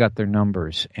how they got their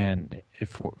numbers and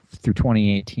through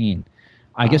 2018.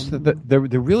 I guess they're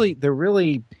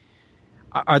really.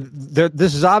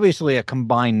 This is obviously a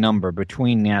combined number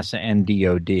between NASA and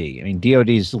DoD. I mean, DoD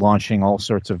is launching all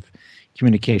sorts of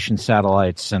communication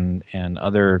satellites and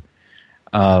other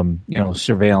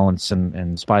surveillance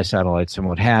and spy satellites and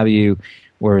what have you,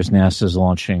 whereas NASA is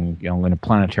launching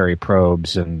interplanetary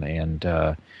probes and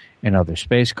other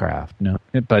spacecraft. No,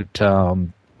 but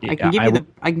I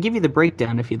can give you the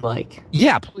breakdown if you'd like.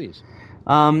 Yeah, please.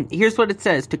 Here's what it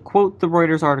says. To quote the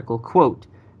Reuters article, quote,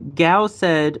 Gao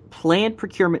said planned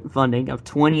procurement funding of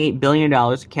 $28 billion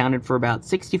accounted for about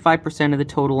 65% of the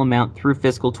total amount through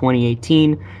fiscal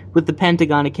 2018, with the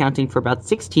Pentagon accounting for about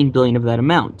 $16 billion of that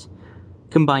amount.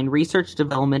 Combined research,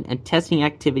 development, and testing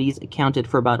activities accounted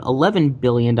for about $11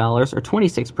 billion, or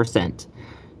 26%.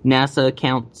 NASA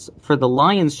accounts for the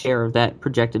lion's share of that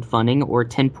projected funding, or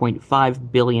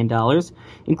 $10.5 billion,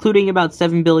 including about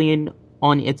 $7 billion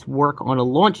on its work on a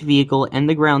launch vehicle and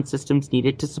the ground systems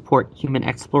needed to support human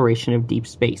exploration of deep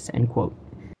space, end quote.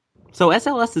 So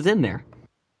SLS is in there.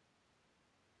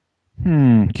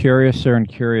 Curiouser and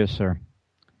curiouser.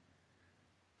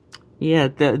 Yeah,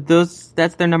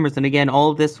 that's their numbers. And again,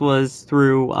 all of this was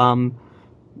through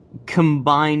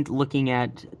combined looking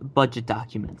at budget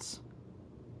documents.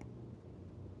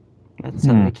 That's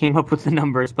how they came up with the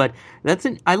numbers. But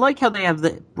I like how they have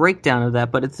the breakdown of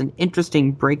that, but it's an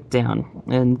interesting breakdown.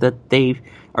 And that they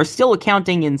are still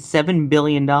accounting in $7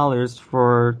 billion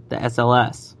for the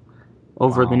SLS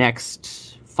over the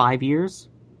next 5 years.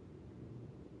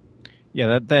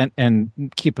 Yeah, that and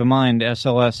keep in mind,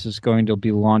 SLS is going to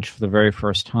be launched for the very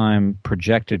first time,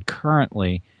 projected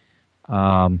currently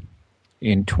in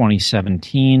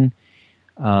 2017.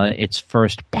 Its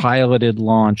first piloted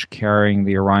launch carrying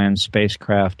the Orion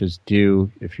spacecraft is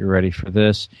due, if you're ready for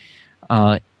this,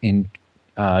 in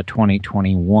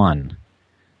 2021.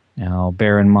 Now,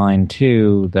 bear in mind,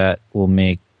 too, that will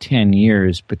make 10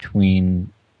 years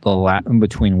between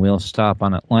wheel stop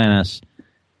on Atlantis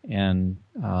and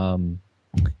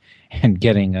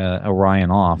getting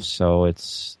Orion off. So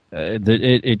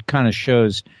it kind of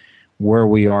shows where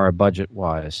we are budget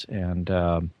wise. And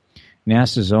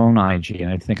NASA's own IG,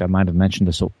 and I think I might have mentioned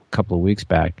this a couple of weeks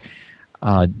back,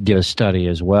 did a study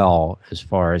as well as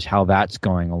far as how that's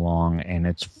going along, and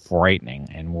it's frightening.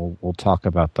 And we'll talk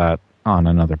about that on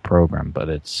another program. But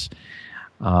it's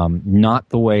not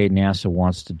the way NASA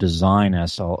wants to design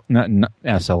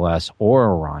SLS or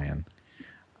Orion.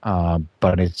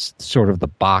 But it's sort of the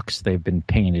box they've been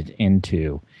painted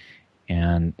into.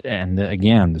 And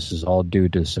again, this is all due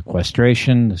to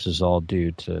sequestration. This is all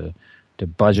due to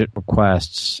budget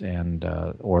requests and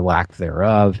or lack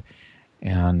thereof.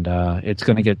 And it's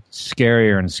going to get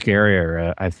scarier and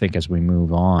scarier, I think, as we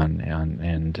move on.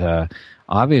 And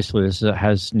obviously, this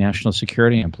has national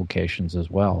security implications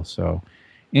as well. So,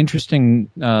 interesting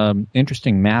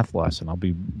math lesson. I'll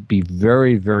be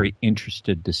very, very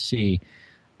interested to see.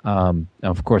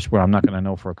 Of course, I'm not going to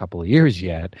know for a couple of years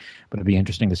yet, but it'd be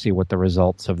interesting to see what the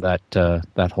results of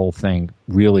that whole thing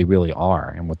really, really are,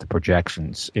 and what the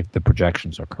projections, if the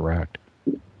projections are correct.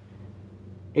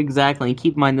 Exactly. And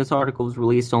keep in mind, this article was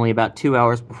released only about 2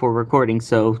 hours before recording,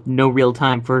 so no real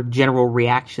time for general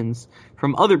reactions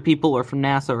from other people or from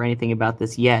NASA or anything about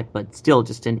this yet. But still,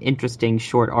 just an interesting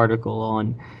short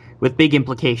article with big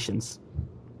implications.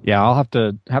 Yeah, I'll have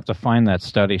to find that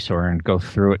study, Soren, and go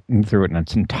through it in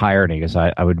its entirety, because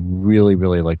I would really,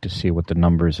 really like to see what the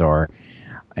numbers are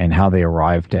and how they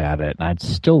arrived at it. And I'd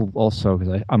still also,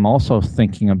 because I'm also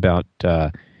thinking about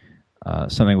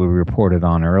something we reported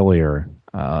on earlier,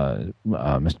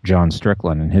 Mr. John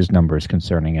Strickland and his numbers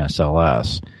concerning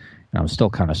SLS. And I'm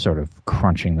still kind of sort of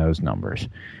crunching those numbers.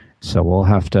 So we'll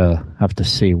have to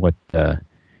see what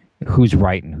who's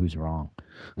right and who's wrong.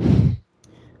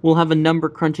 We'll have a number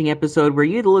crunching episode where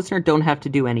you, the listener, don't have to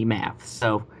do any math,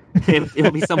 so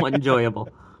it'll be somewhat enjoyable.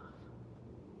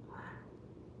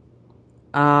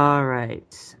 All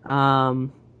right.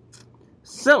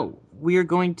 So we are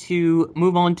going to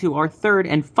move on to our third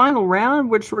and final round,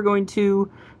 which we're going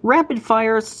to rapid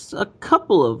fire a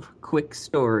couple of quick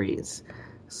stories.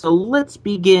 So let's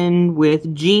begin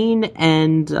with Gene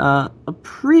and a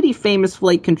pretty famous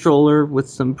flight controller with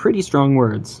some pretty strong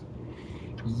words.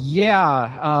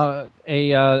 Yeah,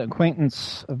 a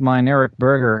acquaintance of mine, Eric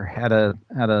Berger, had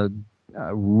a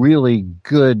really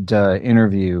good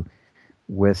interview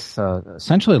with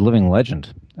essentially a living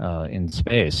legend in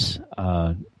space,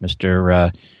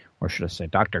 Mr. Or should I say,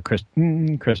 Dr.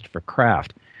 Christopher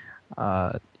Kraft.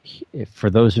 For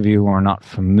those of you who are not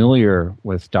familiar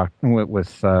with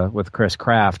Chris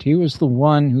Kraft, he was the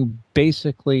one who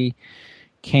basically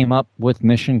came up with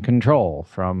mission control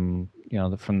from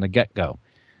the get-go.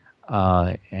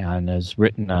 And has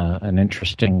written an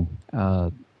interesting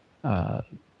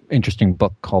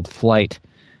book called Flight.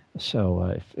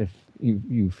 So if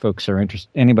you folks are interested,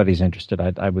 anybody's interested,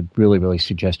 I would really, really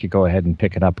suggest you go ahead and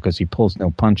pick it up, because he pulls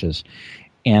no punches.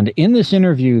 And in this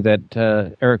interview that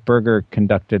Eric Berger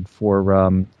conducted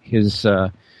for his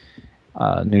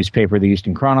newspaper, the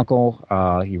Houston Chronicle,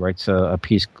 he writes a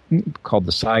piece called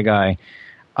The Sci Guy.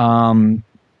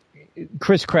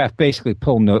 Chris Kraft basically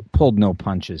pulled no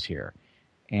punches here,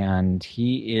 and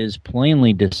he is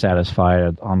plainly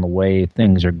dissatisfied on the way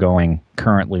things are going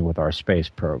currently with our space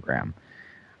program.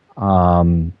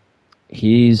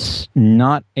 He's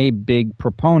not a big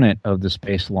proponent of the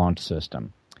Space Launch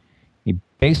System. He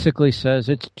basically says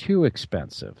it's too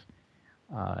expensive.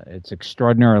 It's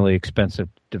extraordinarily expensive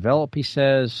to develop, he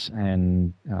says,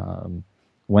 and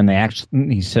when they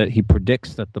actually, he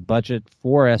predicts that the budget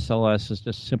for SLS is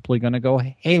just simply going to go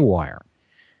haywire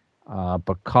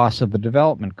because of the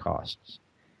development costs.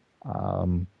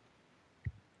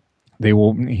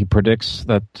 He predicts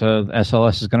that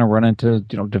SLS is going to run into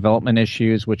development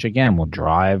issues, which again will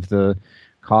drive the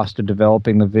cost of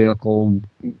developing the vehicle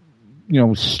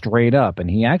straight up. And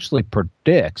he actually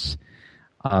predicts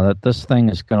that this thing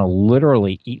is going to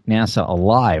literally eat NASA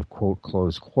alive, quote,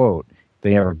 close quote, if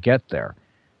they ever get there.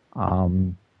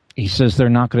 He says they're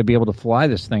not going to be able to fly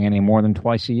this thing any more than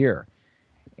twice a year.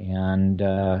 And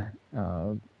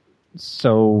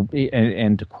so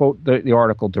to quote the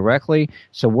article directly,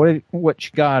 so what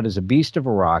you got is a beast of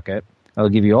a rocket. It'll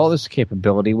give you all this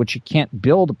capability, which you can't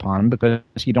build upon because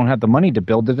you don't have the money to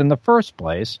build it in the first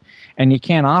place, and you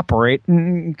can't operate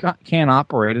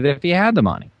it if you had the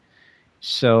money.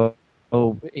 So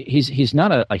he's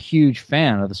not a huge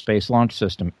fan of the Space Launch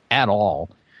System at all.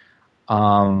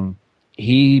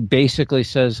 He basically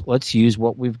says, let's use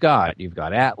what we've got. You've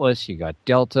got Atlas, you got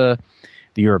Delta,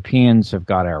 the Europeans have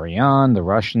got Ariane, the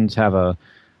Russians have a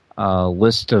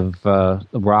list of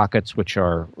rockets which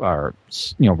are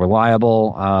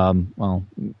reliable. Well,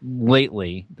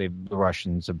 lately the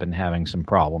Russians have been having some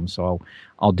problems, so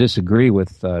I'll disagree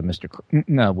with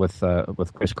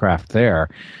with Chris Kraft there.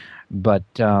 But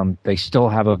they still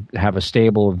have a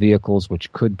stable of vehicles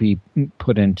which could be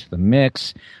put into the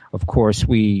mix. Of course,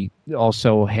 we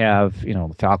also have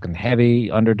the Falcon Heavy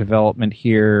under development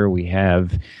here. We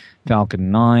have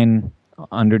Falcon 9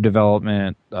 under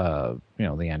development. The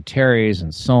Antares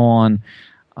and so on,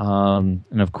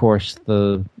 and of course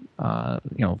the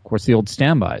old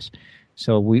standbys.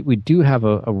 So we do have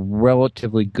a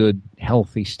relatively good,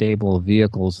 healthy stable of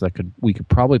vehicles that we could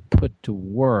probably put to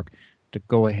work to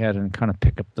go ahead and kind of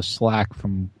pick up the slack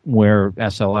from where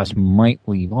SLS might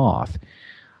leave off.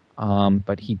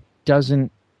 But he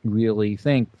doesn't really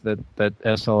think that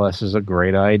SLS is a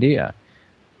great idea.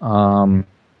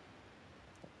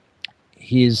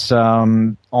 He's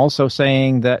also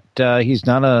saying that he's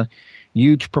not a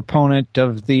huge proponent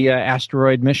of the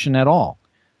asteroid mission at all.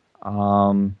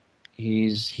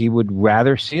 He would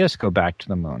rather see us go back to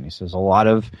the moon. He says a lot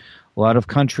of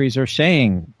countries are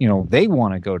saying, they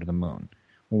want to go to the moon.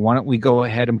 Well, why don't we go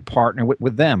ahead and partner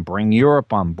with them? Bring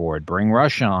Europe on board, bring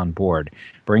Russia on board,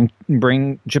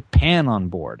 bring Japan on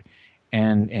board,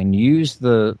 and use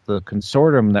the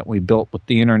consortium that we built with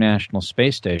the International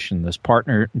Space Station, this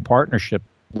partnership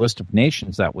list of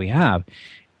nations that we have,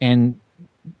 and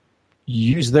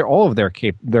use all of their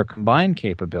combined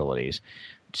capabilities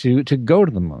to go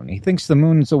to the moon. He thinks the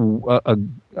moon is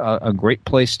a great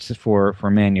place for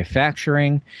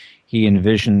manufacturing. He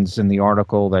envisions in the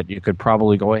article that you could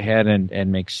probably go ahead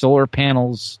and make solar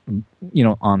panels,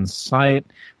 on site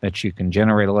that you can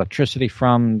generate electricity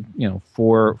from,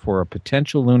 for a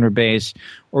potential lunar base,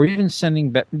 or even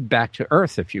sending back to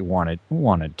Earth if you wanted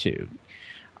to.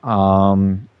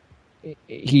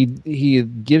 He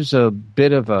gives a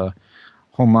bit of a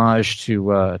homage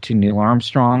to Neil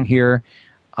Armstrong here.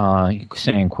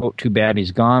 Saying, quote, too bad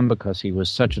he's gone because he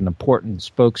was such an important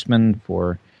spokesman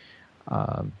for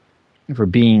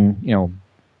being,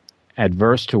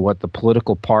 adverse to what the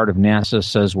political part of NASA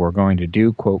says we're going to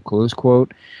do, quote, close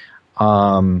quote.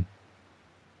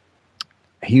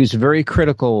 He was very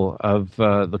critical of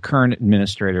the current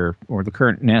administrator, or the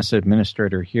current NASA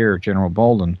administrator here, General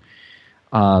Bolden,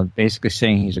 basically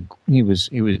saying he's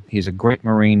a great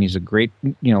Marine, he's a great,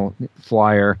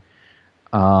 flyer,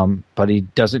 but he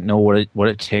doesn't know what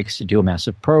it takes to do a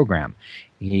massive program.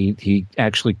 He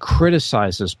actually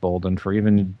criticizes Bolden for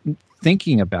even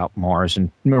thinking about Mars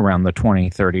in around the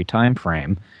 2030 time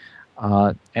frame.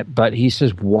 But he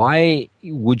says, why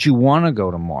would you want to go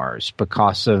to Mars?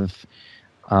 Because of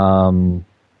the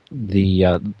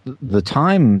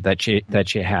time that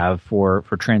you have for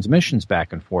transmissions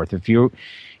back and forth.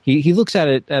 He looks at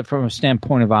it from a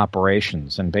standpoint of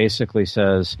operations and basically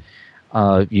says,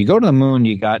 you go to the moon,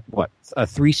 you got a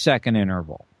 3-second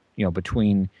interval,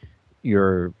 between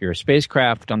your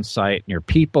spacecraft on site, your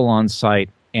people on site,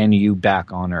 and you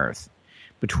back on Earth.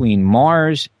 Between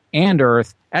Mars and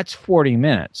Earth, that's 40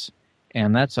 minutes,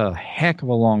 and that's a heck of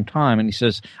a long time. And he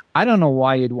says, I don't know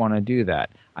why you'd want to do that.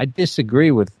 I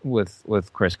disagree with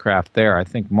Chris Kraft there. I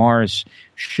think Mars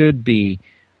should be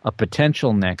a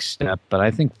potential next step. But I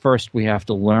think first we have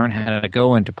to learn how to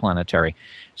go interplanetary.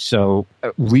 So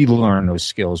relearn those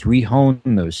skills, rehone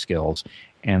those skills.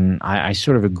 And I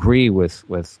sort of agree with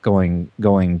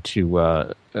going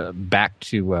to back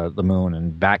to the moon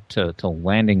and back to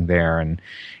landing there and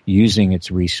using its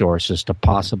resources to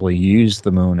possibly use the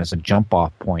moon as a jump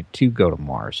off point to go to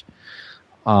Mars.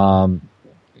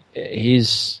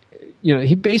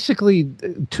 He basically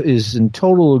is in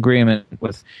total agreement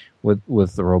with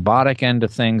the robotic end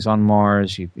of things on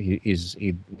Mars. He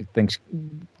thinks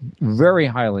very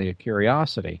highly of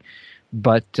Curiosity,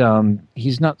 but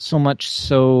he's not so much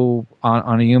so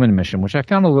on a human mission, which I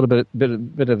found a little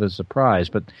bit of a surprise.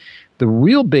 But the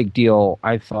real big deal,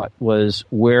 I thought, was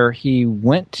where he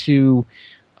went to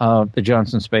the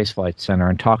Johnson Space Flight Center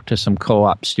and talked to some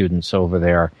co-op students over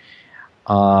there.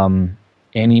 And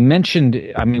he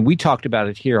mentioned, I mean, we talked about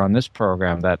it here on this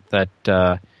program, that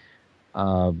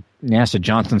NASA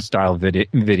Johnson style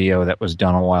video that was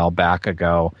done a while back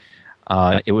ago.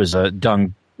 It was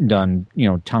done,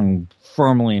 tongue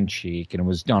firmly in cheek, and it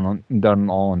was done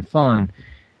all in fun.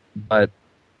 But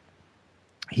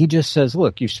he just says,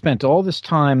 look, you've spent all this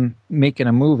time making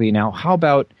a movie. Now, how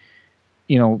about,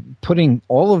 putting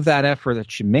all of that effort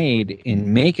that you made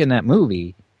in making that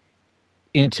movie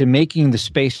into making the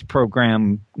space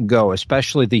program go,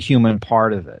 especially the human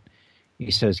part of it. He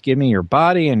says, give me your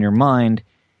body and your mind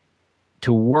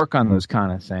to work on those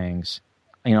kind of things.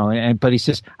 But he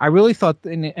says, I really thought,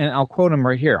 and I'll quote him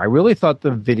right here, I really thought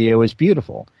the video is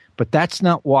beautiful, but that's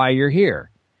not why you're here.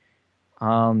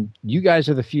 You guys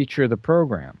are the future of the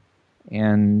program.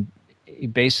 And he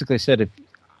basically said, if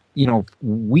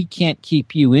we can't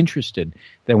keep you interested,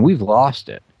 then we've lost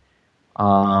it.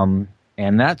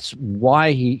 And that's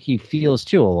why he feels,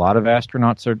 too, a lot of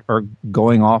astronauts are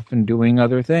going off and doing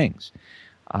other things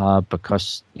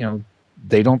because,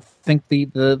 they don't think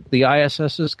the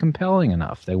ISS is compelling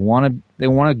enough. They want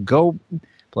to go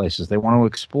places. They want to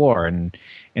explore. And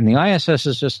the ISS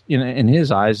is just, in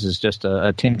his eyes, is just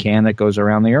a tin can that goes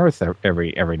around the Earth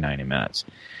every 90 minutes.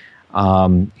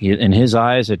 In his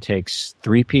eyes, it takes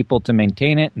 3 people to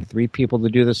maintain it and 3 people to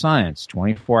do the science,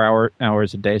 24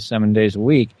 hours a day, 7 days a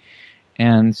week.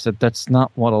 And so that's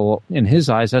not in his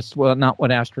eyes, that's not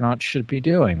what astronauts should be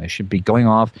doing. They should be going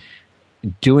off,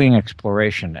 doing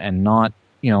exploration, and not,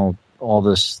 all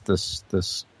this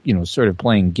sort of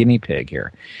playing guinea pig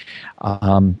here.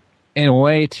 In a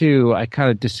way, too, I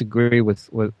kind of disagree with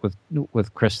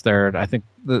Chris there. I think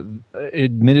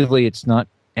admittedly, it's not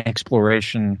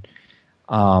exploration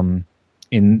in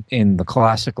the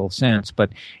classical sense,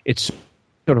 but it's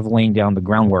sort of laying down the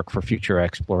groundwork for future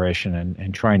exploration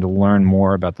and trying to learn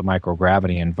more about the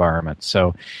microgravity environment.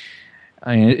 So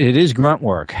it is grunt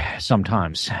work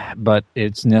sometimes, but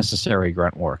it's necessary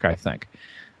grunt work, I think.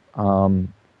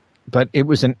 But it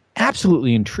was an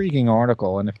absolutely intriguing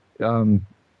article, and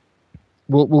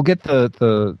we'll get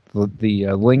the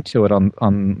link to it on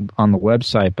the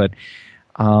website. But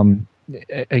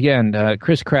again,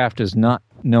 Chris Kraft is not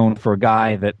known for a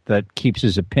guy that keeps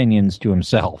his opinions to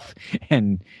himself,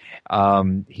 and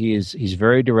he's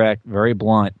very direct, very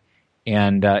blunt,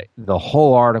 and the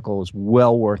whole article is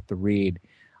well worth the read.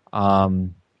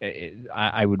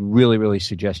 I would really, really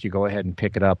suggest you go ahead and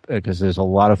pick it up because there's a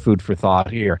lot of food for thought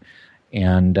here,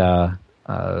 and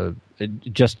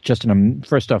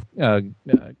first off.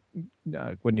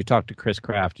 When you talk to Chris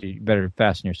Kraft, you better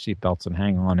fasten your seatbelts and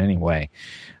hang on anyway,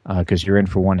 because you're in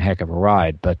for one heck of a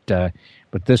ride. But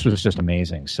this was just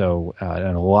amazing. So,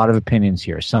 and a lot of opinions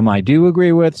here. Some I do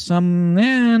agree with, some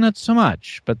not so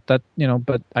much. But but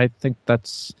I think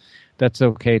that's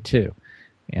okay too.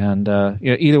 And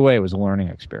either way, it was a learning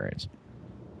experience.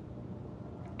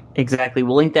 Exactly.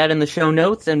 We'll link that in the show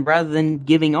notes. And rather than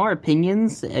giving our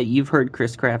opinions, you've heard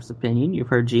Chris Kraft's opinion, you've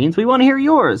heard Gene's. We want to hear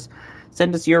yours.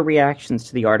 Send us your reactions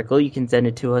to the article. You can send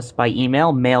it to us by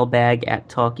email,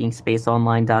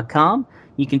 mailbag@talkingspaceonline.com.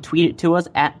 You can tweet it to us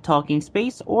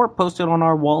 @talkingspace or post it on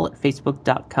our wall at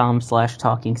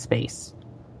facebook.com/talkingspace.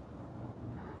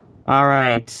 All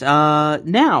right.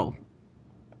 Now,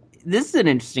 this is an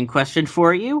interesting question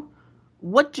for you.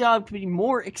 What job could be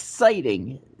more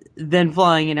exciting than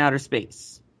flying in outer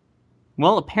space?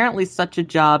 Well, apparently such a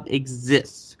job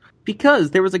exists. Because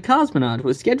there was a cosmonaut who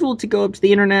was scheduled to go up to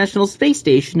the International Space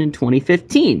Station in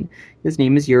 2015. His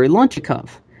name is Yuri Lonchikov.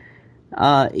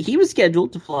 He was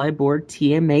scheduled to fly aboard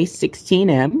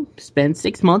TMA-16M, spend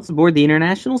 6 months aboard the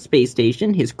International Space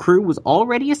Station. His crew was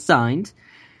already assigned,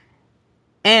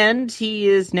 and he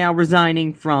is now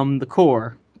resigning from the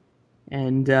Corps.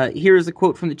 And here is a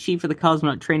quote from the chief of the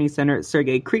Cosmonaut Training Center at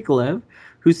Sergei Krikalev,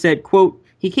 who said, quote,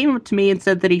 He came up to me and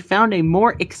said that he found a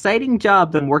more exciting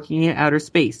job than working in outer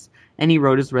space, and he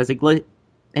wrote his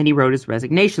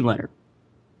resignation letter.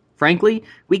 Frankly,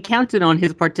 we counted on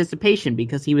his participation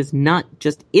because he was not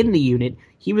just in the unit,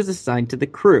 he was assigned to the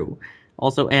crew,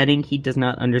 also adding he does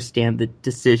not understand the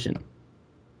decision.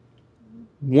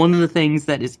 One of the things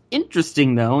that is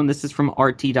interesting, though, and this is from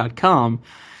RT.com,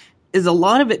 is a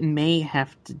lot of it may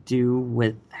have to do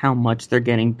with how much they're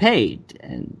getting paid.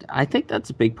 And I think that's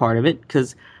a big part of it,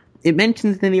 because it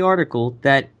mentions in the article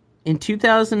that in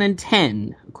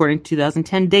 2010, according to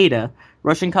 2010 data,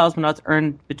 Russian cosmonauts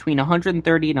earned between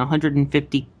 $130,000 and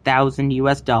 $150,000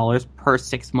 US dollars per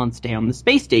 6-month stay on the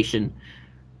space station.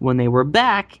 When they were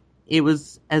back, it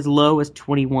was as low as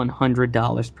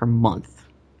 $2,100 per month.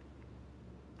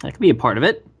 That could be a part of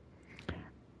it.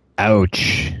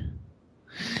 Ouch.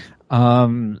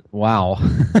 Wow.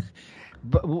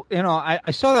 But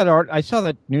I saw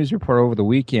that news report over the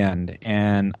weekend,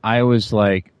 and I was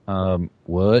like,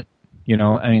 what?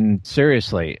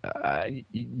 Seriously,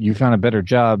 you found a better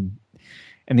job.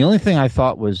 And the only thing I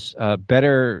thought was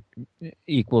better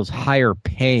equals higher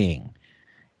paying.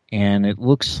 And it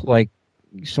looks like,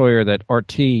 Sawyer, that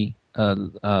RT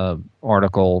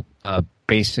article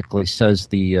basically says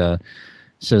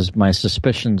says my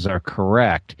suspicions are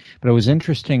correct. But it was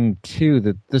interesting, too,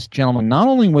 that this gentleman not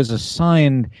only was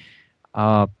assigned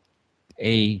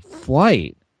a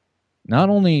flight, not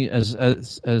only as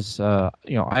ISS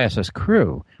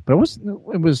crew, but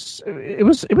it was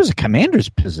a commander's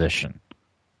position,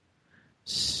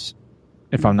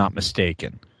 if I'm not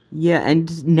mistaken. Yeah,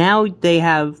 and now they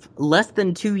have less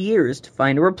than 2 years to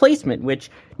find a replacement, which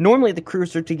normally the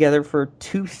crews are together for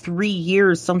 2-3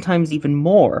 years, sometimes even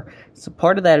more. So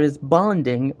part of that is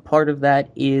bonding, part of that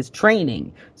is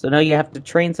training. So now you have to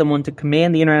train someone to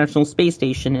command the International Space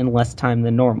Station in less time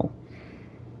than normal.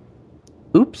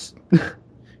 Oops.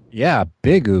 Yeah,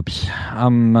 big oops.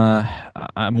 I'm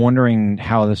wondering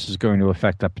how this is going to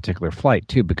affect that particular flight,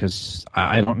 too, because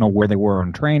I don't know where they were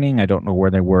in training. I don't know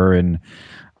where they were in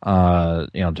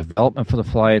development for the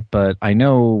flight, but I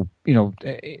know,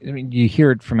 you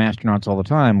hear it from astronauts all the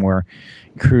time where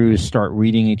crews start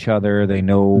reading each other. They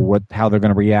know how they're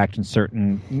going to react in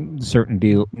certain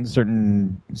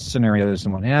scenarios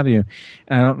and what have you.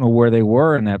 And I don't know where they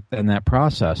were in that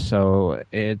process. So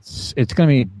it's going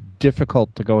to be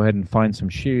difficult to go ahead and find some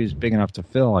shoes big enough to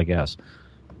fill, I guess.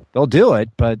 They'll do it,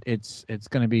 but it's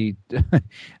going to be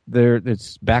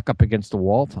it's back up against the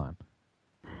wall time.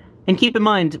 And keep in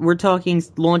mind, we're talking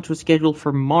launch was scheduled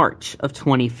for March of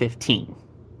 2015.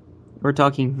 We're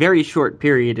talking very short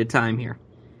period of time here.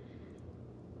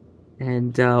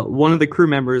 And one of the crew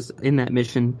members in that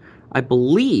mission, I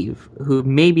believe, who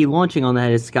may be launching on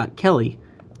that is Scott Kelly.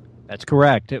 That's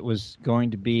correct. It was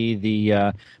going to be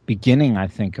the beginning, I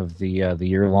think, of the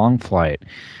year-long flight.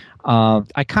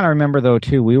 I kind of remember, though,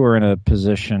 too, we were in a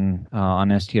position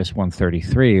on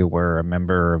STS-133 where a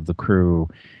member of the crew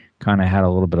kind of had a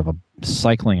little bit of a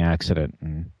cycling accident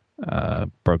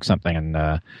and broke something and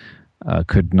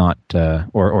could not,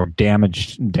 or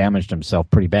damaged himself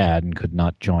pretty bad and could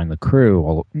not join the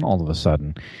crew all of a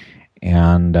sudden.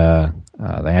 And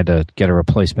they had to get a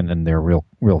replacement in there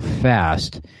real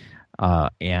fast.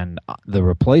 And the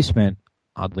replacement,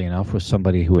 oddly enough, was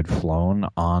somebody who had flown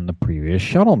on the previous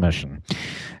shuttle mission.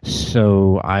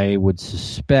 So I would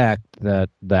suspect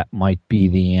that might be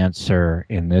the answer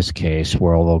in this case,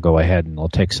 where they'll go ahead and they'll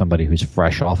take somebody who's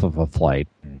fresh off of a flight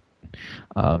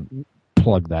and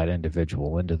plug that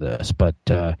individual into this. But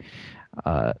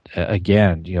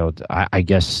again, I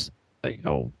guess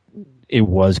it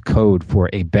was code for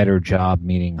a better job,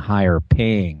 meaning higher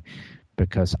paying,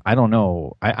 because I don't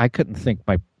know, I couldn't think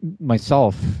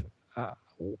myself.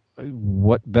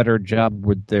 What better job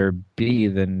would there be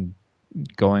than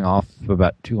going off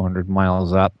about 200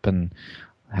 miles up and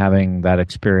having that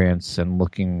experience and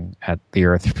looking at the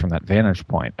Earth from that vantage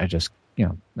point? I just,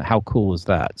 how cool is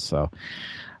that? So,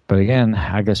 but again,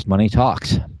 I guess money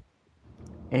talks.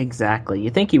 Exactly.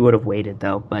 You think he would have waited,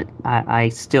 though, but I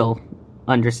still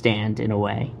understand in a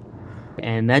way.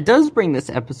 And that does bring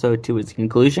this episode to its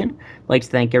conclusion. I'd like to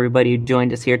thank everybody who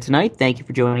joined us here tonight. Thank you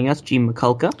for joining us, Gene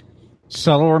McCulka.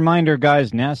 Subtle reminder,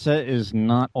 guys: NASA is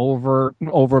not over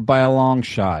by a long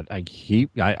shot. I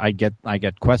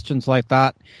get questions like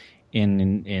that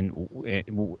in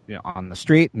on the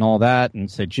street and all that,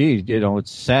 and say, "Gee, it's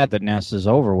sad that NASA's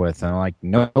over with." And I'm like,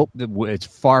 "Nope, it's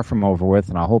far from over with."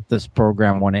 And I hope this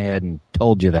program went ahead and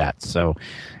told you that. So,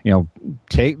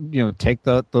 take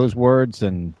those words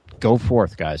and go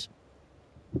forth, guys.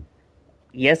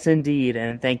 Yes, indeed,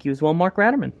 and thank you as well, Mark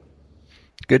Ratterman.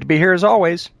 Good to be here as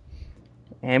always.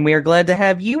 And we are glad to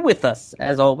have you with us,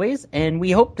 as always, and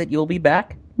we hope that you'll be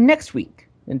back next week.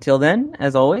 Until then,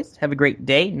 as always, have a great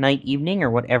day, night, evening,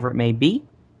 or whatever it may be,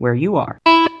 where you are.